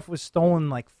my stuff was stolen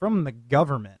like from the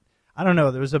government. I don't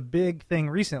know. There was a big thing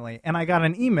recently, and I got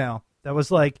an email that was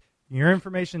like, your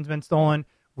information's been stolen.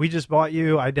 We just bought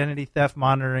you identity theft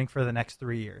monitoring for the next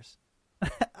 3 years.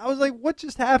 I was like, what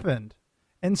just happened?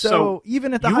 And so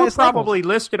even at the highest you were probably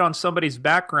levels, listed on somebody's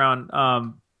background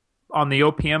on the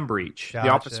OPM breach, Gotcha.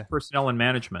 the Office of Personnel and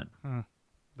Management.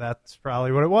 that's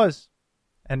probably what it was.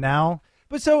 And now,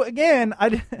 but so again,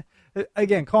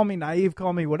 again, call me naive,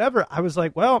 call me whatever. I was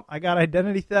like, well, I got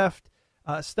identity theft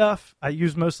stuff. I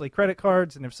use mostly credit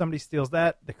cards, and if somebody steals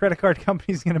that, the credit card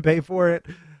company's going to pay for it.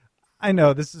 I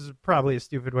know this is probably a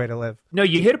stupid way to live. No,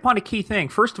 you hit upon a key thing.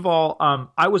 First of all,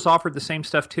 I was offered the same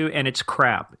stuff too, and it's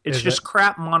crap. It's just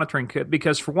crap monitoring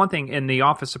because, for one thing, in the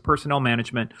Office of Personnel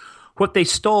Management, what they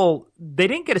stole, they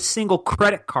didn't get a single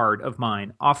credit card of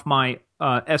mine off my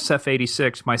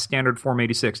SF-86, my standard Form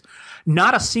 86.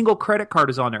 Not a single credit card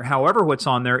is on there. However, what's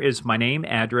on there is my name,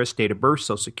 address, date of birth,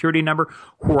 social security number,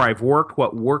 where I've worked,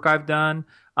 what work I've done,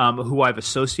 who I've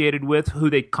associated with, who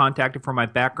they contacted for my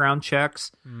background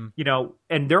checks. You know,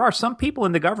 and there are some people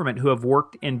in the government who have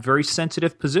worked in very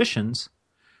sensitive positions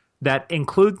that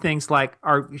include things like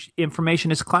our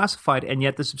information is classified, and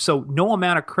yet so no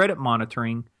amount of credit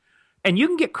monitoring. And you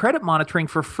can get credit monitoring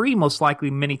for free, most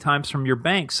likely, many times from your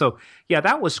bank. So, yeah,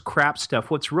 that was crap stuff.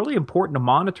 What's really important to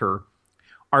monitor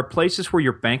are places where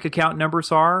your bank account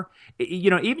numbers are.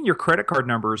 You know, even your credit card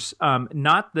numbers.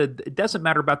 It doesn't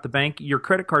matter about the bank. Your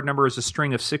credit card number is a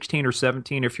string of 16 or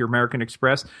 17 if you're American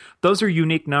Express. Those are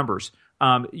unique numbers.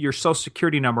 Your social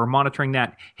security number, monitoring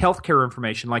that. Healthcare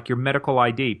information like your medical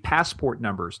ID, passport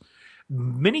numbers.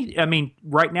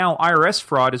 Right now, IRS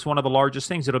fraud is one of the largest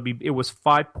things. It was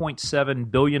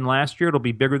 $5.7 billion last year. It'll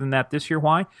be bigger than that this year.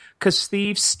 Why? Because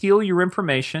thieves steal your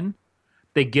information.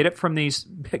 They get it from these.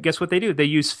 Guess what they do? They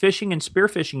use phishing and spear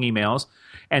phishing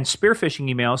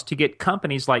emails to get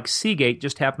companies like Seagate.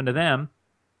 Just happened to them.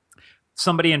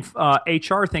 Somebody in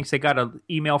HR thinks they got an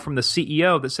email from the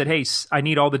CEO that said, "Hey, I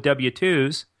need all the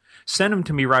W-2s. Send them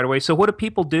to me right away." So what do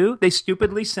people do? They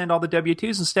stupidly send all the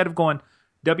W-2s instead of going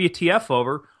WTF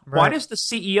over. Right. Why does the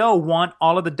CEO want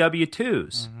all of the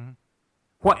W-2s?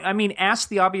 Ask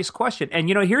the obvious question. And,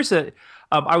 you know, here's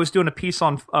I was doing a piece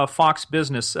on Fox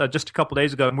Business just a couple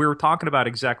days ago, and we were talking about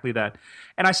exactly that.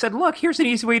 And I said, look, here's an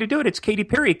easy way to do it. It's Katy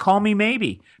Perry. Call me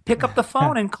maybe. Pick up the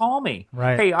phone and call me.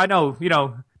 Right. Hey, I know,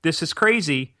 this is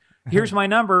crazy. Here's my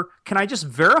number. Can I just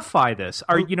verify this?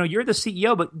 You're the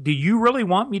CEO, but do you really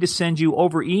want me to send you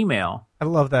over email? I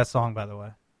love that song, by the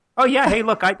way. Oh, yeah. Hey,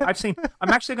 look, I've seen – I'm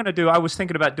actually going to I was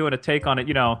thinking about doing a take on it,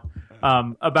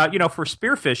 about, for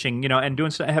spear phishing, and doing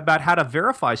stuff about how to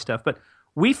verify stuff. But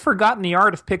we've forgotten the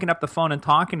art of picking up the phone and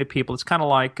talking to people. It's kind of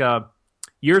like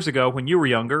years ago when you were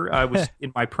younger. I was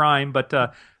in my prime, but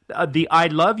the I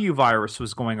Love You virus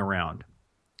was going around.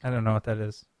 I don't know what that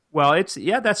is. Well, it's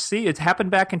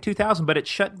happened back in 2000, but it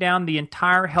shut down the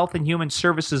entire Health and Human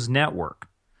Services network.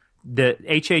 The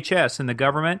HHS and the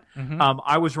government.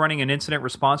 I was running an incident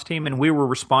response team, and we were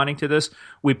responding to this.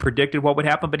 We predicted what would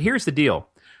happen. But here's the deal.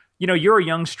 You're a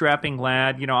young, strapping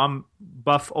lad. I'm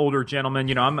buff, older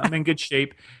gentleman. I'm in good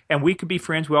shape, and we could be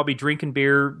friends. We all be drinking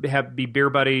beer, be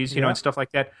beer buddies, and stuff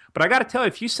like that. But I got to tell you,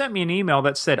 if you sent me an email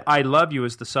that said, "I love you"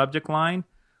 as the subject line,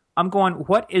 I'm going,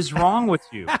 what is wrong with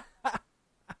you?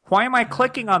 Why am I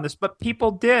clicking on this? But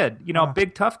people did.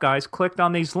 Big tough guys clicked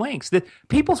on these links.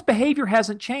 People's behavior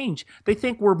hasn't changed. They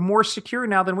think we're more secure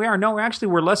now than we are. No, actually,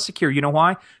 we're less secure. You know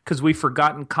why? Because we've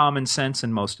forgotten common sense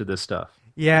in most of this stuff.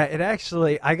 Yeah,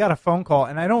 I got a phone call,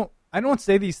 and I don't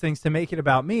say these things to make it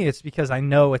about me. It's because I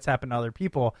know it's happened to other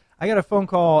people. I got a phone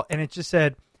call, and it just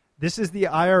said, "This is the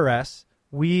IRS.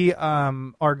 We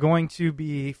are going to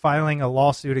be filing a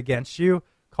lawsuit against you.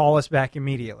 Call us back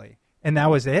immediately." And that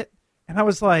was it. And I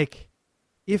was like,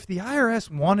 if the IRS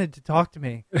wanted to talk to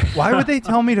me, why would they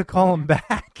tell me to call them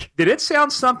back? Did it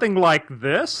sound something like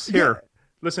this? Here,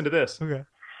 listen to this. Okay.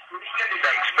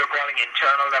 Programming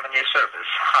Internal Revenue Service.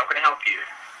 How can I help you?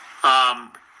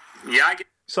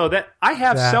 So that I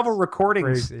have several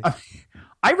recordings.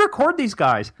 I record these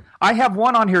guys. I have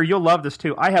one on here. You'll love this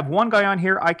too. I have one guy on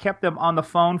here. I kept them on the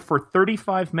phone for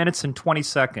 35 minutes and 20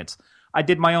 seconds. I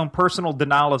did my own personal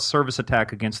denial of service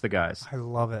attack against the guys. I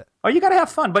love it. Oh, you got to have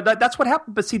fun, but that's what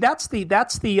happened. But see, that's the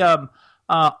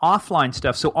offline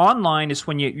stuff. So online is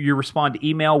when you respond to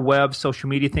email, web, social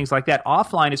media, things like that.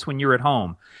 Offline is when you're at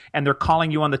home and they're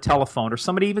calling you on the telephone, or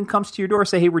somebody even comes to your door and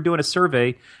say, "Hey, we're doing a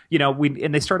survey."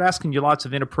 And they start asking you lots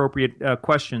of inappropriate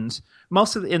questions.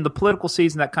 In the political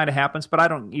season, that kind of happens, but I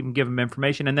don't even give them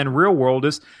information. And then real world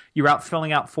is you're out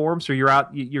filling out forms, or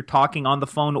you're talking on the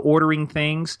phone, ordering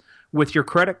things. with your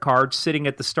credit card sitting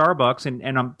at the Starbucks,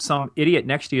 and some idiot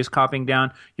next to you is copying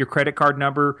down your credit card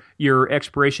number, your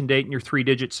expiration date, and your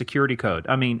 3-digit security code.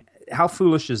 I mean, how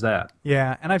foolish is that?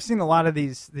 Yeah, and I've seen a lot of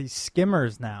these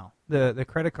skimmers now, the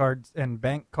credit cards and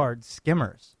bank card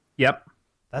skimmers. Yep.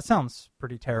 That sounds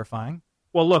pretty terrifying.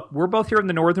 Well, look, we're both here in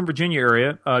the Northern Virginia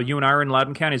area. You and I are in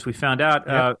Loudoun County, as we found out.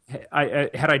 Yep.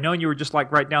 Had I known you were just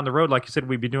like right down the road, like you said,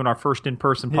 we'd be doing our first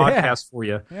in-person podcast for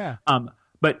you. Yeah.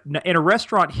 But in a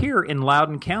restaurant here in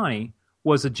Loudoun County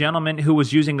was a gentleman who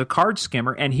was using a card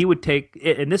skimmer, and he would take –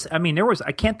 and this – I mean,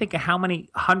 I can't think of how many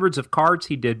hundreds of cards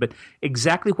he did, but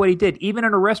exactly what he did. Even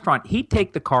in a restaurant, he'd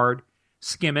take the card,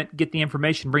 skim it, get the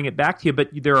information, bring it back to you. But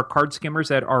there are card skimmers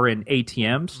that are in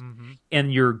ATMs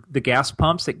and the gas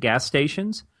pumps at gas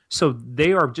stations. So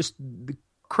they are just – the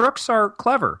crooks are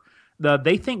clever.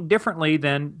 They think differently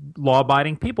than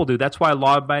law-abiding people do. That's why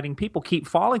law-abiding people keep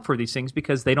falling for these things,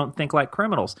 because they don't think like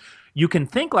criminals. You can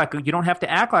think like you don't have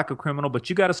to act like a criminal, but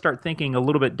you got to start thinking a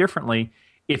little bit differently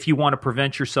if you want to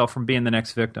prevent yourself from being the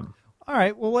next victim. All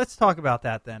right, well, let's talk about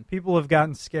that then. People have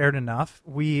gotten scared enough.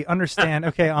 We understand,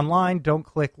 okay, online, don't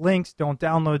click links, don't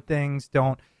download things,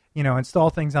 don't,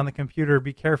 install things on the computer,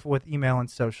 be careful with email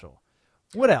and social.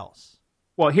 What else?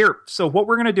 Well, here, so what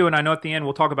we're going to do, and I know at the end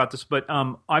we'll talk about this, but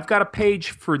I've got a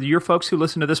page for your folks who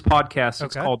listen to this podcast.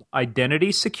 It's called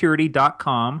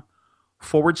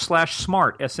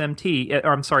identitysecurity.com/smart, SMT,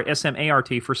 or I'm sorry,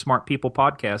 SMART for Smart People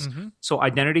Podcast. So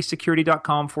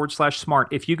identitysecurity.com/smart.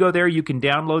 If you go there, you can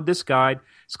download this guide.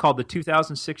 It's called the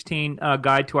 2016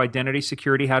 Guide to Identity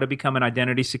Security: How to Become an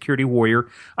Identity Security Warrior.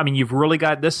 I mean, you've really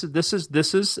got this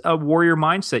is a warrior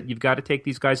mindset. You've got to take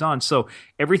these guys on. So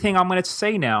everything I'm going to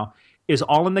say now is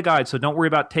all in the guide. So don't worry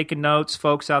about taking notes,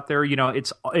 folks out there.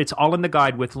 It's all in the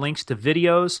guide with links to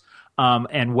videos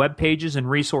and web pages and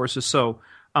resources. So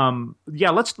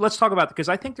let's talk about it, because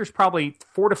I think there's probably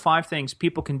 4 to 5 things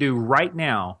people can do right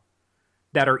now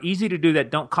that are easy to do,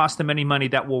 that don't cost them any money,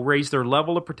 that will raise their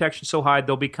level of protection so high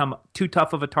they'll become too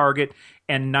tough of a target,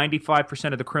 and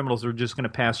 95% of the criminals are just going to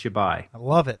pass you by. I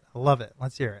love it.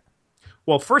 Let's hear it.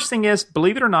 Well, first thing is,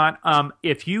 believe it or not,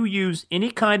 if you use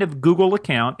any kind of Google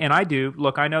account, and I do,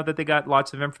 look, I know that they got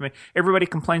lots of information. Everybody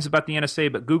complains about the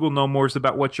NSA, but Google knows more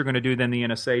about what you're going to do than the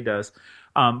NSA does.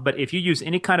 But if you use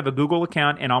any kind of a Google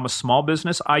account, and I'm a small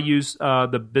business, I use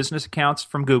the business accounts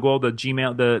from Google, the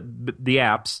Gmail, the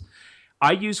apps.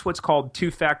 I use what's called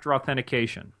two-factor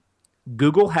authentication.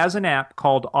 Google has an app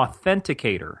called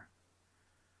Authenticator,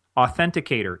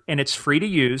 and it's free to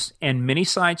use, and many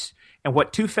sites. And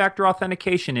what two-factor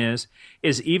authentication is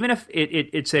even if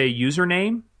it's a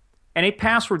username and a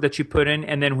password that you put in,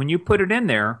 and then when you put it in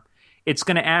there, it's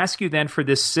going to ask you then for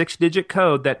this 6-digit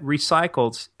code that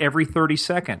recycles every 30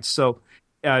 seconds. So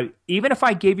even if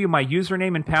I gave you my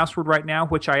username and password right now,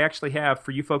 which I actually have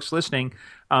for you folks listening,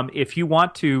 if you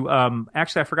want to,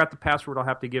 actually I forgot the password, I'll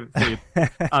have to give it for you.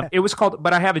 It was called,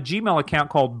 but I have a Gmail account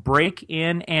called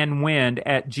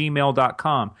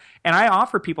breakinandwind@gmail.com. And I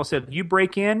offer people, said, you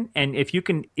break in, and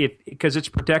because it's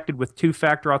protected with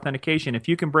two-factor authentication, if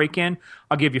you can break in,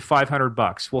 I'll give you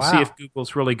 $500. We'll see if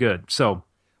Google's really good. So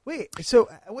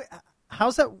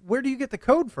how's that? Where do you get the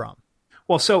code from?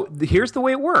 Well, so here's the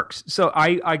way it works. So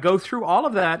I go through all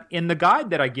of that in the guide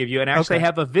that I give you, and actually I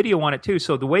have a video on it too.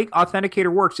 So the way Authenticator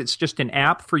works, it's just an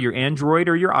app for your Android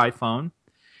or your iPhone.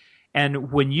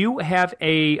 And when you have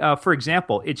for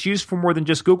example, it's used for more than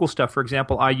just Google stuff. For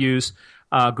example, I use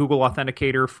Google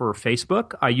Authenticator for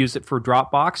Facebook. I use it for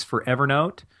Dropbox, for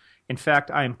Evernote. In fact,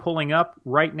 I am pulling up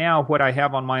right now what I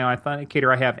have on my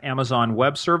Authenticator. I have Amazon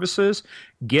Web Services,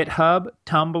 GitHub,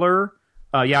 Tumblr.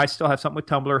 I still have something with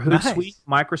Tumblr, Hootsuite,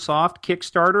 Microsoft,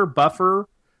 Kickstarter, Buffer,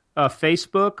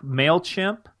 Facebook,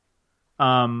 MailChimp,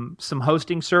 some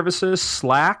hosting services,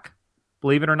 Slack,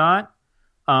 believe it or not.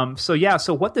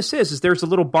 So what this is there's a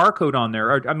little barcode on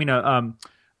there, a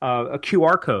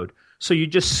QR code. So you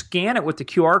just scan it with the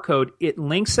QR code, it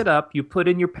links it up, you put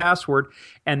in your password,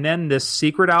 and then this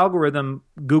secret algorithm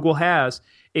Google has,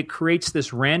 it creates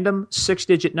this random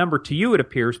 6-digit number. To you it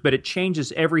appears, but it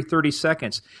changes every 30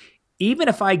 seconds. Even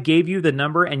if I gave you the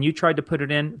number and you tried to put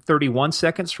it in 31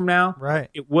 seconds from now,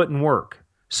 it wouldn't work.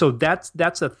 So that's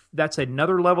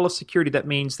another level of security. That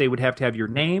means they would have to have your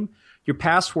name, your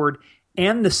password,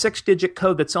 and the 6-digit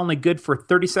code that's only good for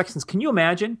 30 seconds. Can you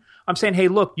imagine? I'm saying, hey,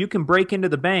 look, you can break into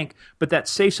the bank, but that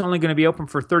safe's only going to be open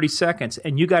for 30 seconds,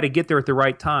 and you got to get there at the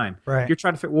right time. Right. You're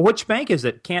trying to figure, well, which bank is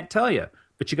it? Can't tell you,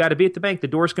 but you got to be at the bank. The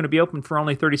door's going to be open for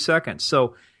only 30 seconds.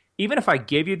 So even if I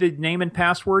gave you the name and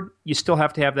password, you still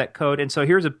have to have that code. And so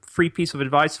here's a free piece of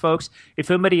advice, folks. If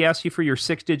somebody asks you for your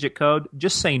 6-digit code,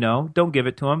 just say no. Don't give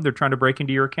it to them. They're trying to break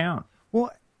into your account.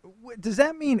 Well, Does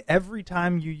that mean every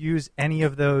time you use any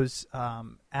of those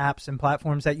apps and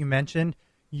platforms that you mentioned,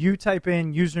 you type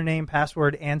in username,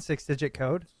 password, and 6-digit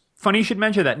code? Funny you should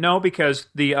mention that. No, because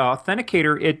the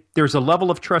authenticator, there's a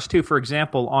level of trust too. For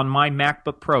example, on my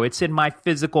MacBook Pro, it's in my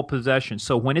physical possession.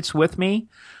 So when it's with me,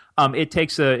 it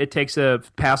takes a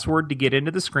password to get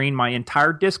into the screen. My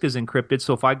entire disk is encrypted.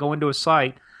 So if I go into a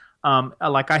site,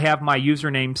 like I have my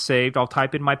username saved, I'll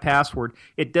type in my password.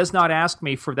 It does not ask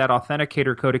me for that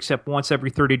authenticator code except once every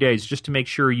 30 days, just to make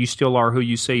sure you still are who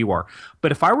you say you are.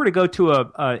 But if I were to go to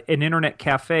an internet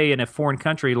cafe in a foreign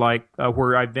country like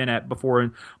where I've been at before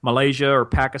in Malaysia or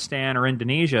Pakistan or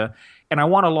Indonesia, and I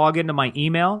want to log into my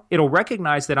email, it'll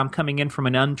recognize that I'm coming in from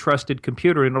an untrusted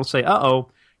computer, and it'll say, uh-oh,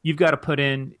 you've got to put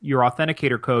in your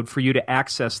authenticator code for you to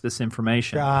access this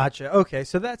information. Gotcha. Okay,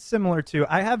 so that's similar to,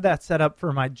 I have that set up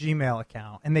for my Gmail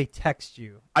account, and they text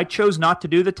you. I chose not to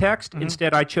do the text. Mm-hmm.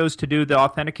 Instead, I chose to do the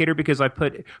authenticator because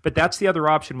but that's the other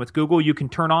option. With Google, you can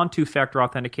turn on two-factor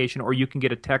authentication or you can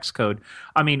get a text code.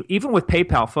 I mean, even with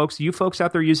PayPal, folks, you folks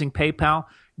out there using PayPal,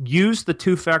 use the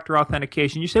two-factor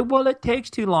authentication. You say, well, it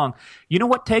takes too long. You know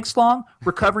what takes long?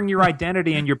 Recovering your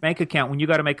identity and your bank account when you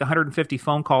got to make 150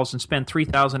 phone calls and spend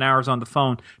 3,000 hours on the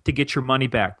phone to get your money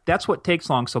back. That's what takes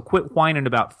long. So quit whining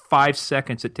about 5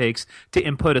 seconds it takes to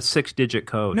input a 6-digit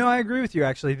code. No, I agree with you,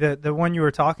 actually. The one you were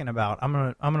talking about, I'm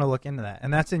gonna look into that.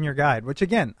 And that's in your guide, which,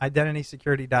 again,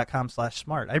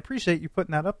 identitysecurity.com/smart. I appreciate you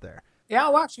putting that up there. Yeah,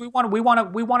 well, actually, we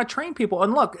want to train people.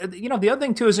 And look, the other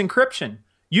thing, too, is encryption.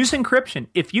 Use encryption.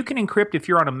 If you can encrypt, if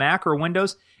you're on a Mac or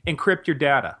Windows, encrypt your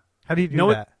data. How do you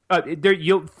do that?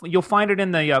 You'll find it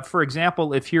in the, for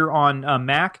example, if you're on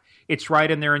Mac, it's right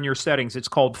in there in your settings. It's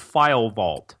called File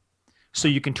Vault. So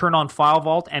you can turn on File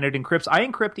Vault and it encrypts. I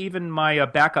encrypt even my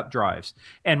backup drives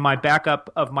and my backup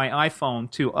of my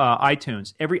iPhone to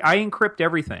iTunes. I encrypt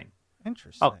everything.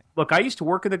 Interesting. Look, I used to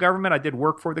work in the government. I did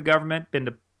work for the government, been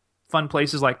to fun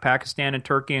places like Pakistan and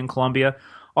Turkey and Colombia,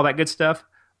 all that good stuff.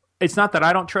 It's not that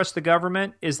I don't trust the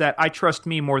government, is that I trust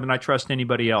me more than I trust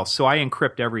anybody else. So I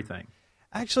encrypt everything.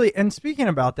 Actually, and speaking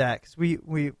about that, because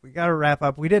we got to wrap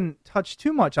up. We didn't touch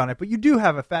too much on it, but you do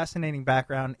have a fascinating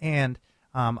background, and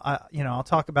I'll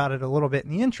talk about it a little bit in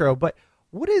the intro. But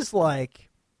what is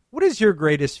your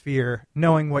greatest fear,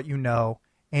 knowing what you know,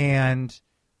 and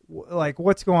like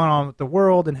what's going on with the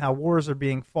world and how wars are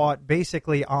being fought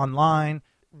basically online?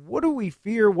 What do we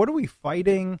fear? What are we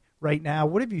fighting right now?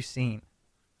 What have you seen?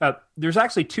 There's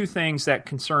actually two things that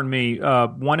concern me.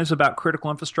 One is about critical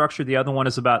infrastructure. The other one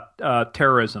is about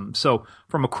terrorism. So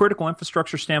from a critical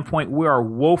infrastructure standpoint, we are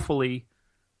woefully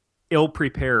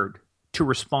ill-prepared to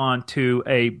respond to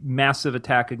a massive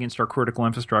attack against our critical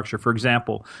infrastructure. For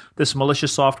example, this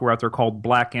malicious software out there called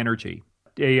Black Energy.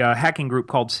 A hacking group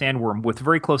called Sandworm with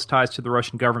very close ties to the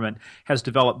Russian government has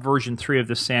developed version 3 of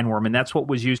this Sandworm, and that's what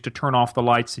was used to turn off the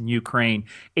lights in Ukraine.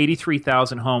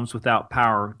 83,000 homes without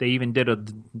power. They even did a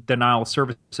denial of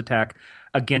service attack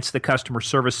against the customer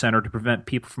service center to prevent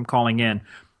people from calling in.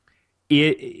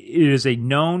 It is a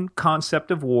known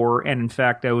concept of war, and in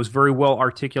fact, it was very well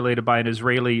articulated by an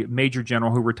Israeli major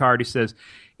general who retired. He says,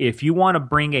 if you want to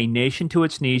bring a nation to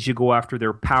its knees, you go after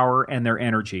their power and their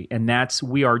energy. And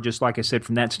we are just, like I said,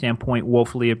 from that standpoint,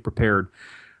 woefully prepared.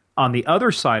 On the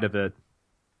other side of it,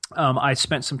 I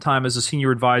spent some time as a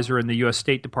senior advisor in the U.S.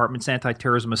 State Department's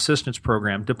Anti-Terrorism Assistance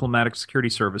Program, Diplomatic Security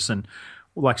Service, and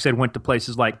like I said, went to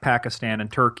places like Pakistan and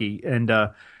Turkey. And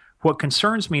what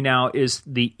concerns me now is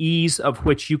the ease of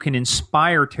which you can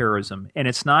inspire terrorism. And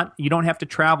it's not – you don't have to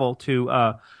travel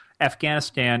to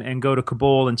Afghanistan and go to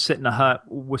Kabul and sit in a hut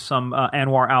with some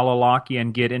Anwar al-Awlaki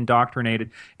and get indoctrinated.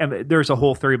 And there's a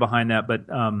whole theory behind that, but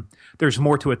there's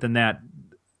more to it than that.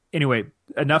 Anyway,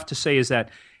 enough to say is that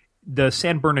the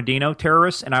San Bernardino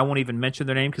terrorists, and I won't even mention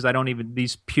their name because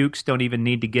these pukes don't even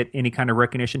need to get any kind of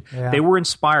recognition. Yeah. They were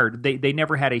inspired. They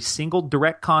never had a single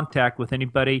direct contact with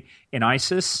anybody in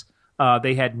ISIS.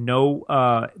 They had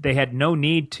no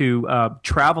need to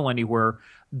travel anywhere.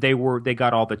 They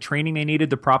got all the training they needed,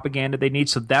 the propaganda they need.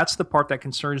 So that's the part that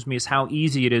concerns me, is how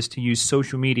easy it is to use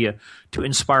social media to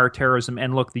inspire terrorism.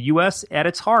 And look, the U.S. at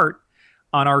its heart,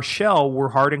 on our shell, we're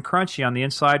hard and crunchy. On the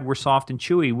inside, we're soft and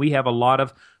chewy. We have a lot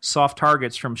of soft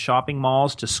targets, from shopping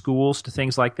malls to schools to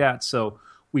things like that. So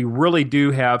we really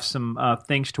do have some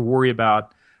things to worry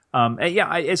about.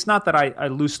 It's not that I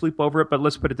lose sleep over it, but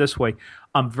let's put it this way.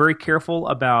 I'm very careful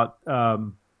about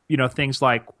things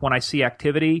like when I see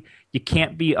activity, you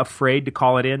can't be afraid to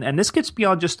call it in. And this gets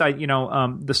beyond just the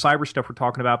cyber stuff we're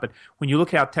talking about. But when you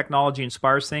look at how technology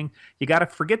inspires things, you got to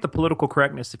forget the political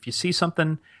correctness. If you see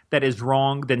something that is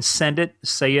wrong, then send it,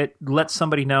 say it, let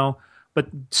somebody know. but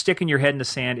sticking your head in the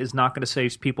sand is not going to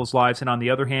save people's lives. And on the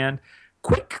other hand,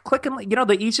 click and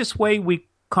the easiest way we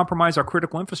compromise our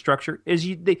critical infrastructure is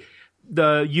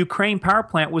the Ukraine power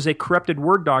plant was a corrupted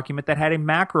Word document that had a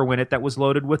macro in it that was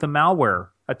loaded with a malware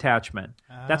attachment.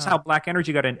 That's how Black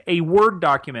Energy got in. A Word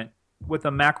document with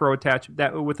a macro attachment.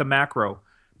 That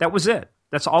was it.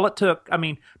 That's all it took. I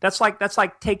mean, that's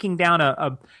like taking down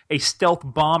a stealth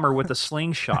bomber with a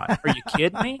slingshot. Are you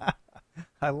kidding me?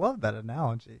 I love that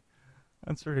analogy.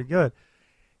 That's pretty good.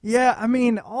 Yeah, I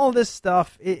mean, all this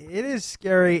stuff, it is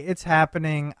scary. It's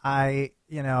happening. I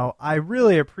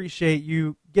really appreciate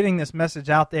you getting this message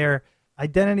out there.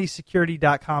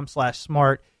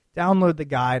 IdentitySecurity.com/smart. Download the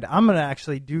guide. I'm going to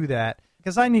actually do that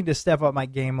because I need to step up my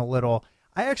game a little.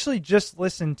 I actually just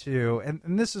listened to,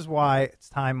 and this is why it's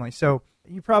timely. So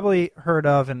you probably heard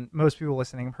of, and most people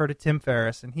listening have heard of Tim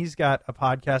Ferriss, and he's got a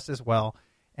podcast as well.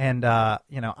 And, I'm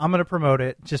going to promote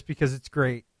it just because it's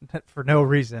great for no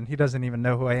reason. He doesn't even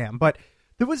know who I am. But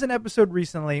there was an episode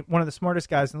recently, one of the smartest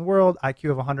guys in the world,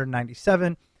 IQ of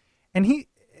 197. And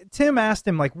Tim asked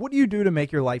him, like, what do you do to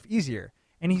make your life easier?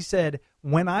 And he said,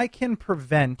 when I can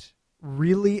prevent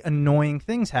really annoying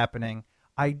things happening,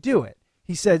 I do it.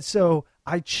 He said, so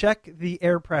I check the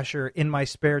air pressure in my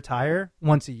spare tire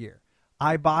once a year.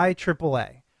 I buy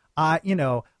AAA.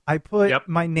 I put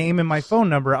my name and my phone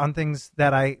number on things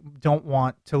that I don't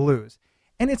want to lose.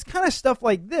 And it's kind of stuff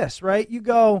like this, right? You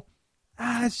go,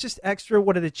 it's just extra.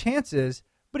 What are the chances?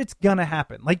 But it's going to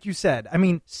happen. Like you said, I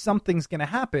mean, something's going to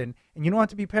happen, and you don't have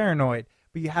to be paranoid,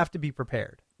 but you have to be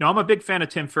prepared. No, I'm a big fan of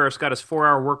Tim Ferriss. Got his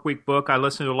 4-Hour Workweek book. I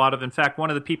listen to a lot of. In fact, one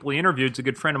of the people he interviewed is a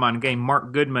good friend of mine, named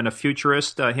Mark Goodman, a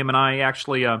futurist. Him and I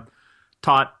actually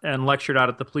taught and lectured out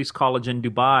at the police college in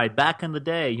Dubai back in the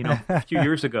day, a few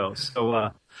years ago.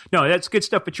 So, no, that's good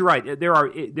stuff. But you're right.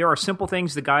 There are simple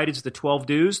things. The guide is the 12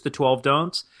 do's, the 12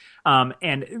 don'ts.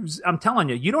 And I'm telling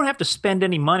you, you don't have to spend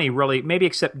any money really, maybe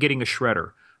except getting a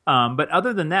shredder. But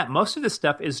other than that, most of this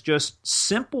stuff is just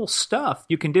simple stuff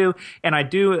you can do. And I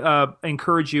do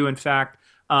encourage you, in fact,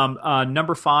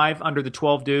 number 5 under the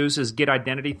 12 do's is get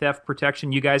identity theft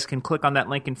protection. You guys can click on that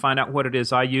link and find out what it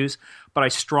is I use. But I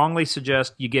strongly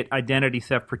suggest you get identity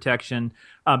theft protection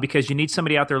because you need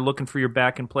somebody out there looking for your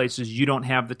back in places you don't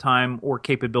have the time or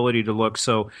capability to look.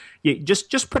 So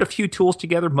just put a few tools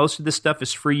together. Most of this stuff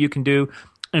is free. You can do.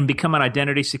 And become an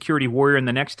identity security warrior. And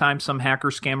the next time some hacker,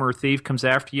 scammer, or thief comes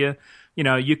after you,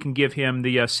 you can give him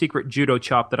the secret judo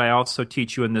chop that I also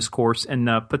teach you in this course and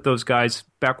put those guys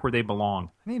back where they belong.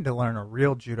 I need to learn a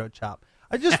real judo chop.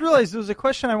 I just realized there was a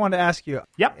question I wanted to ask you.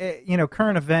 Yep.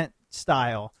 Current event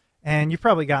style, and you've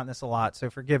probably gotten this a lot, so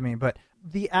forgive me, but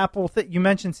the Apple you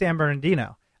mentioned San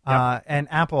Bernardino and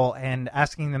Apple and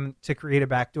asking them to create a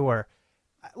backdoor.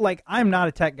 Like, I'm not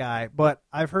a tech guy, but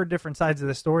I've heard different sides of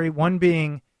the story. One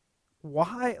being,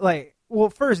 why?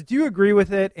 First, do you agree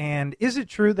with it? And is it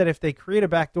true that if they create a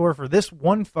backdoor for this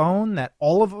one phone, that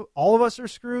all of us are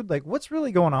screwed? Like, what's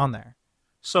really going on there?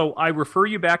 So I refer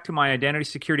you back to my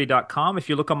IdentitySecurity.com. If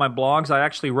you look on my blogs, I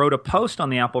actually wrote a post on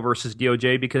the Apple versus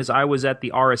DOJ because I was at the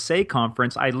RSA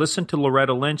conference. I listened to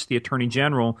Loretta Lynch, the Attorney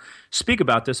General, speak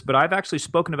about this, but I've actually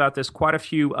spoken about this quite a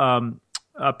few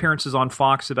appearances on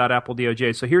Fox about Apple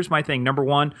DOJ. So here's my thing. Number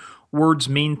 1, words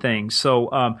mean things. So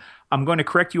I'm going to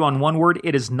correct you on one word.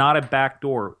 It is not a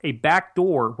backdoor.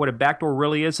 What a backdoor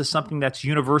really is something that's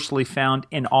universally found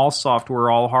in all software,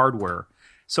 all hardware.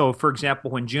 So, for example,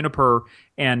 when Juniper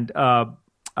and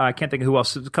I can't think of who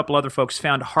else, a couple other folks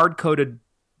found hard-coded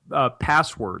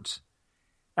passwords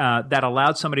that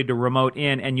allowed somebody to remote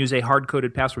in and use a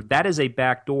hard-coded password, that is a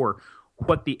backdoor.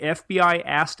 What the FBI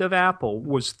asked of Apple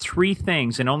was 3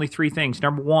 things, and only 3 things.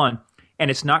 Number 1,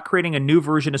 and it's not creating a new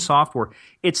version of software.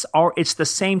 It's the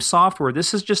same software.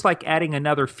 This is just like adding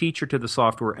another feature to the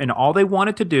software. And all they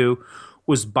wanted to do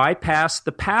was bypass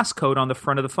the passcode on the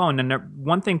front of the phone. And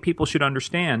one thing people should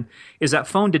understand is that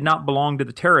phone did not belong to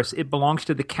the terrorists. It belongs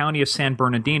to the county of San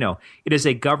Bernardino. It is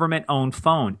a government-owned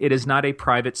phone. It is not a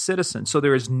private citizen. So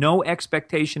there is no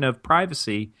expectation of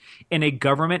privacy in a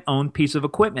government-owned piece of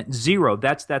equipment. Zero.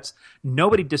 That's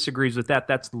nobody disagrees with that.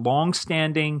 That's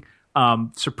long-standing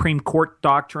Supreme Court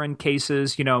doctrine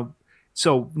cases,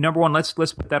 So number 1, let's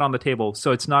put that on the table.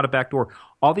 So it's not a backdoor.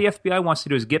 All the FBI wants to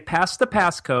do is get past the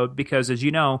passcode because, as you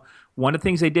know, one of the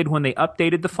things they did when they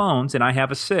updated the phones, and I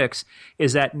have a 6,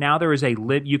 is that now there is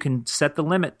you can set the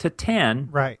limit to 10.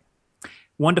 Right.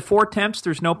 1 to 4 attempts,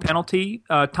 there's no penalty,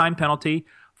 time penalty.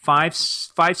 5,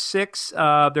 6,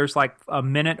 there's like a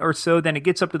minute or so. Then it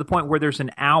gets up to the point where there's an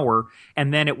hour,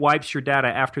 and then it wipes your data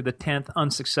after the 10th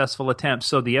unsuccessful attempt.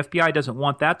 So the FBI doesn't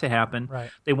want that to happen. Right.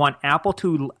 They want Apple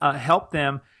to help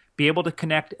them be able to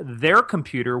connect their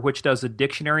computer, which does a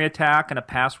dictionary attack and a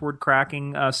password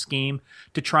cracking scheme,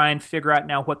 to try and figure out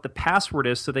now what the password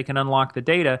is so they can unlock the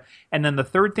data. And then the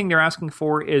third thing they're asking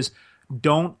for is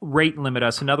don't rate limit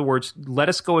us. In other words, let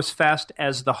us go as fast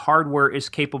as the hardware is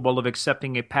capable of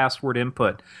accepting a password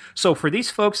input. So for these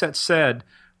folks that said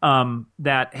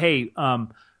that, hey,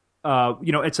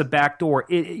 it's a backdoor.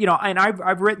 And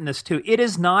I've written this too. It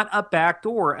is not a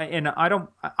backdoor, and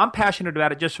I'm passionate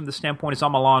about it just from the standpoint as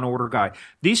I'm a law and order guy.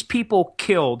 These people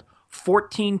killed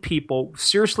 14 people,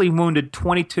 seriously wounded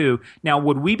 22. Now,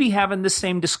 would we be having this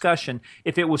same discussion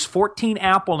if it was 14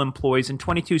 Apple employees and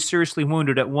 22 seriously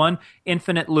wounded at one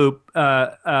Infinite Loop,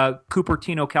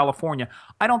 Cupertino, California?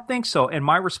 I don't think so. And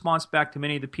my response back to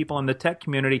many of the people in the tech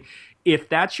community, if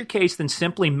that's your case, then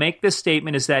simply make this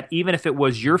statement, is that even if it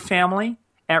was your family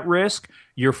at risk,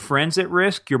 your friends at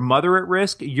risk, your mother at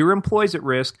risk, your employees at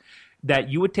risk, that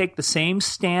you would take the same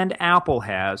stand Apple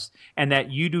has, and that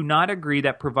you do not agree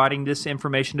that providing this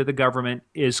information to the government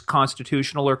is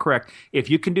constitutional or correct. If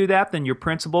you can do that, then you're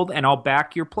principled, and I'll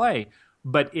back your play.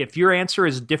 But if your answer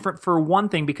is different for one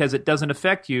thing because it doesn't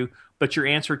affect you, but your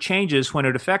answer changes when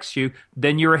it affects you,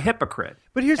 then you're a hypocrite.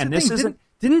 But here's the thing.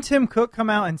 Didn't Tim Cook come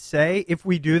out and say, if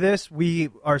we do this, we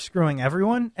are screwing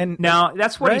everyone? And now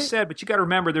that's what right? he said, but you got to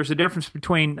remember there's a difference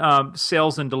between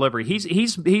sales and delivery. He's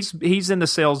in the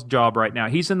sales job right now.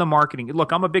 He's in the marketing.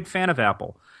 Look, I'm a big fan of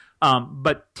Apple,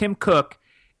 but Tim Cook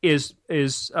is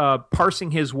parsing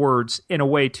his words in a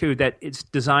way too that it's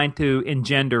designed to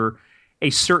engender a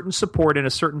certain support and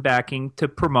a certain backing to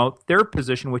promote their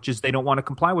position, which is they don't want to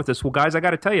comply with this. Well, guys, I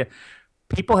got to tell you,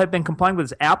 people have been complying with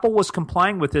this. Apple was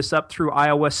complying with this up through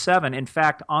iOS 7. In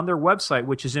fact, on their website,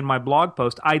 which is in my blog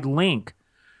post, I link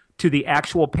to the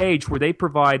actual page where they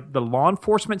provide the law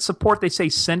enforcement support. They say,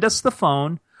 send us the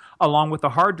phone along with a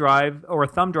hard drive or a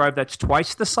thumb drive that's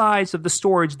twice the size of the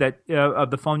storage that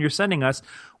of the phone you're sending us.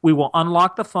 We will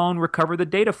unlock the phone, recover the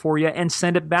data for you, and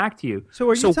send it back to you. So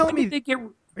are you telling me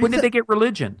when did they get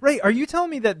religion? Right. Are you telling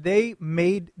me that they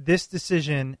made this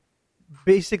decision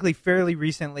basically fairly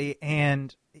recently,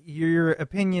 and your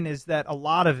opinion is that a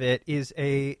lot of it is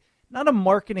not a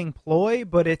marketing ploy,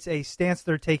 but it's a stance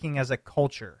they're taking as a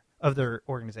culture of their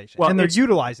organization, and they're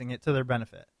utilizing it to their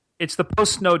benefit? It's the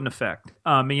post-Snowden effect.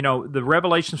 The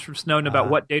revelations from Snowden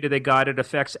about what data they got, it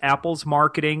affects Apple's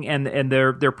marketing and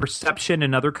their perception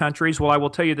in other countries. Well, I will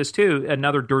tell you this too,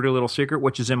 another dirty little secret,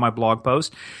 which is in my blog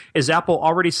post, is Apple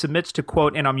already submits to,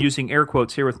 quote, and I'm using air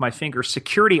quotes here with my finger,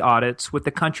 security audits with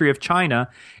the country of China,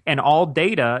 and all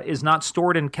data is not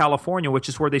stored in California, which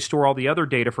is where they store all the other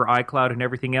data for iCloud and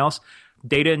everything else.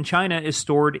 Data in China is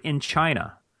stored in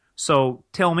China. So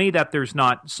tell me that there's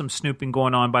not some snooping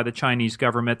going on by the Chinese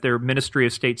government, their Ministry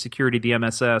of State Security, the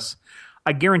MSS.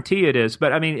 I guarantee it is.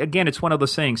 But, I mean, again, it's one of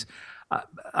those things.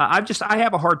 I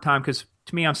have a hard time because,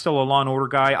 to me, I'm still a law and order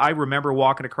guy. I remember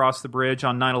walking across the bridge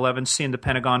on 9/11, seeing the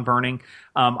Pentagon burning.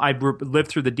 I lived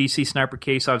through the D.C. sniper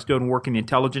case. I was doing work in the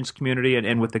intelligence community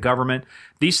and with the government.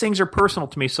 These things are personal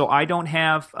to me, so I don't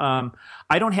have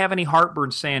any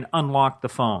heartburn saying unlock the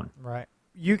phone. Right.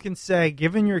 You can say,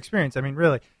 given your experience, I mean,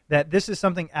 really, that this is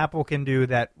something Apple can do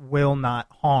that will not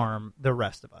harm the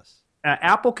rest of us.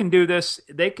 Apple can do this.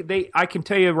 I can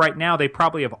tell you right now, they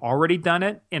probably have already done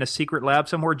it in a secret lab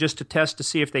somewhere just to test to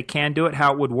see if they can do it,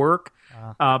 how it would work.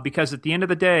 Because at the end of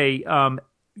the day,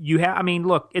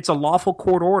 look, it's a lawful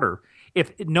court order.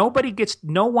 If no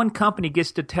one company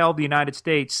gets to tell the United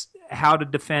States how to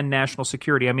defend national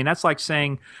security. I mean, that's like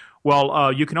saying,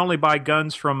 well, you can only buy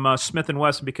guns from Smith &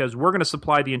 Wesson because we're going to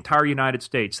supply the entire United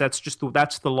States. That's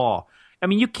the law. I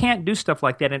mean, you can't do stuff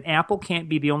like that, and Apple can't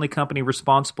be the only company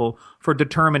responsible for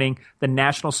determining the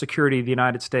national security of the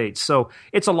United States. So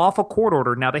it's a lawful court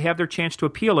order. Now, they have their chance to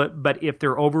appeal it, but if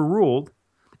they're overruled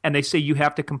and they say you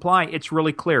have to comply, it's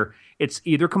really clear. It's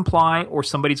either comply or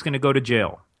somebody's going to go to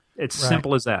jail. It's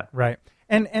simple as that. Right.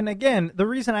 And again, the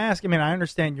reason I ask, I mean, I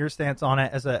understand your stance on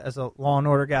it as a law and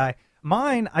order guy.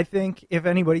 Mine, I think, if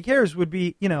anybody cares, would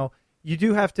be, you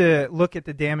do have to look at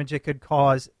the damage it could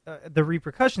cause, the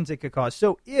repercussions it could cause.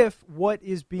 So if what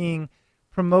is being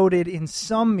promoted in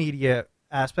some media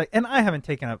aspect, and I haven't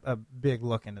taken a big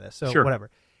look into this, so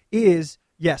whatever, is,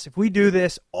 yes, if we do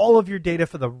this, all of your data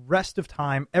for the rest of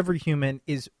time, every human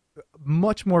is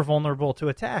much more vulnerable to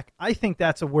attack. I think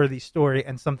that's a worthy story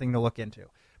and something to look into.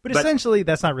 But essentially,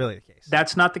 that's not really the case.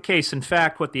 That's not the case. In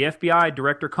fact, what the FBI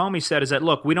Director Comey said is that,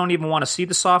 look, we don't even want to see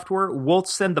the software. We'll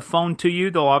send the phone to you.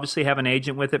 They'll obviously have an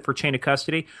agent with it for chain of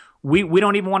custody. We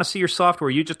don't even want to see your software.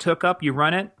 You just hook up, you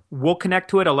run it. We'll connect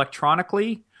to it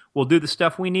electronically. We'll do the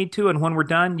stuff we need to. And when we're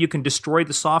done, you can destroy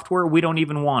the software. We don't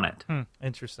even want it.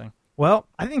 Interesting. Well,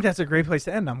 I think that's a great place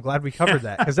to end. I'm glad we covered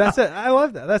that because I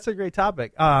love that. That's a great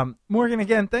topic. Morgan,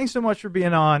 again, thanks so much for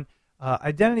being on.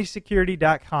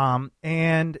 IdentitySecurity.com.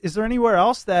 And is there anywhere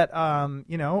else that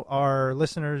our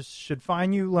listeners should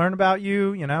find you, learn about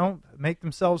you, make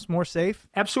themselves more safe?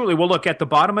 Absolutely. Well, look, at the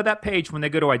bottom of that page, when they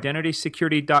go to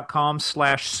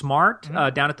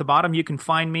IdentitySecurity.com/smart, down at the bottom, you can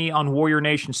find me on Warrior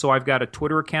Nation. So I've got a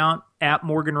Twitter account at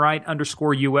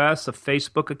 @MorganWright_US, a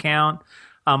Facebook account.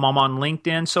 I'm on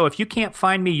LinkedIn. So if you can't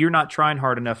find me, you're not trying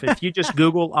hard enough. If you just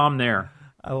Google, I'm there.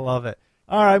 I love it.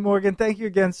 All right, Morgan, thank you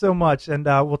again so much, and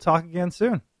we'll talk again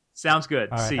soon. Sounds good.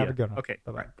 All right, See you. Have a good one. Okay,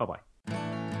 bye-bye. Bye-bye.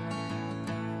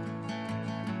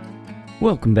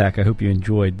 Welcome back. I hope you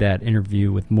enjoyed that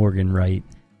interview with Morgan Wright.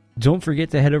 Don't forget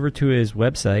to head over to his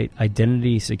website,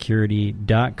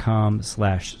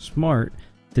 IdentitySecurity.com/smart,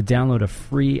 to download a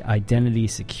free identity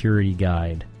security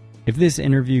guide. If this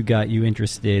interview got you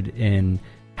interested in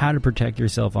how to protect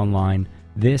yourself online,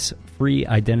 this free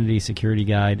identity security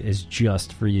guide is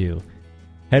just for you.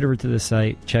 Head over to the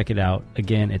site, check it out.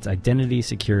 Again, it's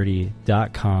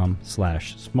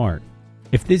IdentitySecurity.com/smart.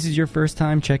 If this is your first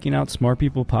time checking out Smart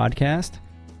People Podcast,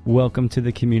 welcome to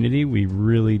the community. We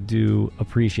really do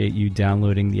appreciate you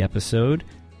downloading the episode.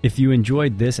 If you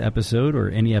enjoyed this episode or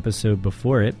any episode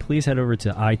before it, please head over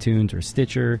to iTunes or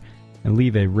Stitcher and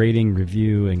leave a rating,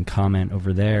 review, and comment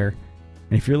over there.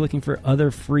 And if you're looking for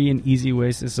other free and easy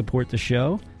ways to support the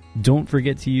show, don't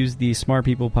forget to use the Smart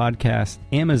People Podcast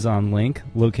Amazon link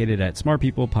located at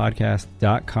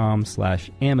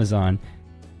smartpeoplepodcast.com/Amazon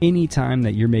anytime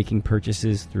that you're making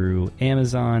purchases through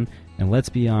Amazon. And let's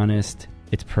be honest,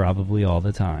 it's probably all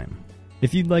the time.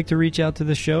 If you'd like to reach out to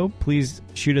the show, please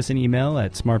shoot us an email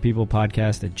at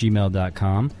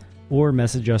smartpeoplepodcast@gmail.com or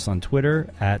message us on Twitter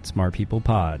at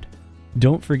smartpeoplepod.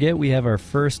 Don't forget, we have our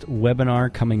first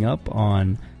webinar coming up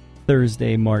on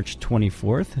Thursday, March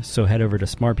 24th. So head over to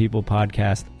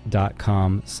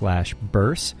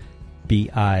smartpeoplepodcast.com/BIRSS,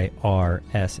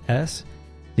 BIRSS,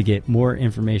 to get more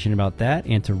information about that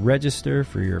and to register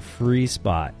for your free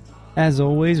spot. As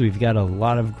always, we've got a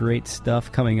lot of great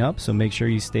stuff coming up, so make sure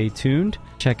you stay tuned.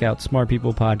 Check out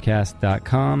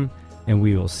smartpeoplepodcast.com, and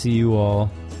we will see you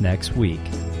all next week.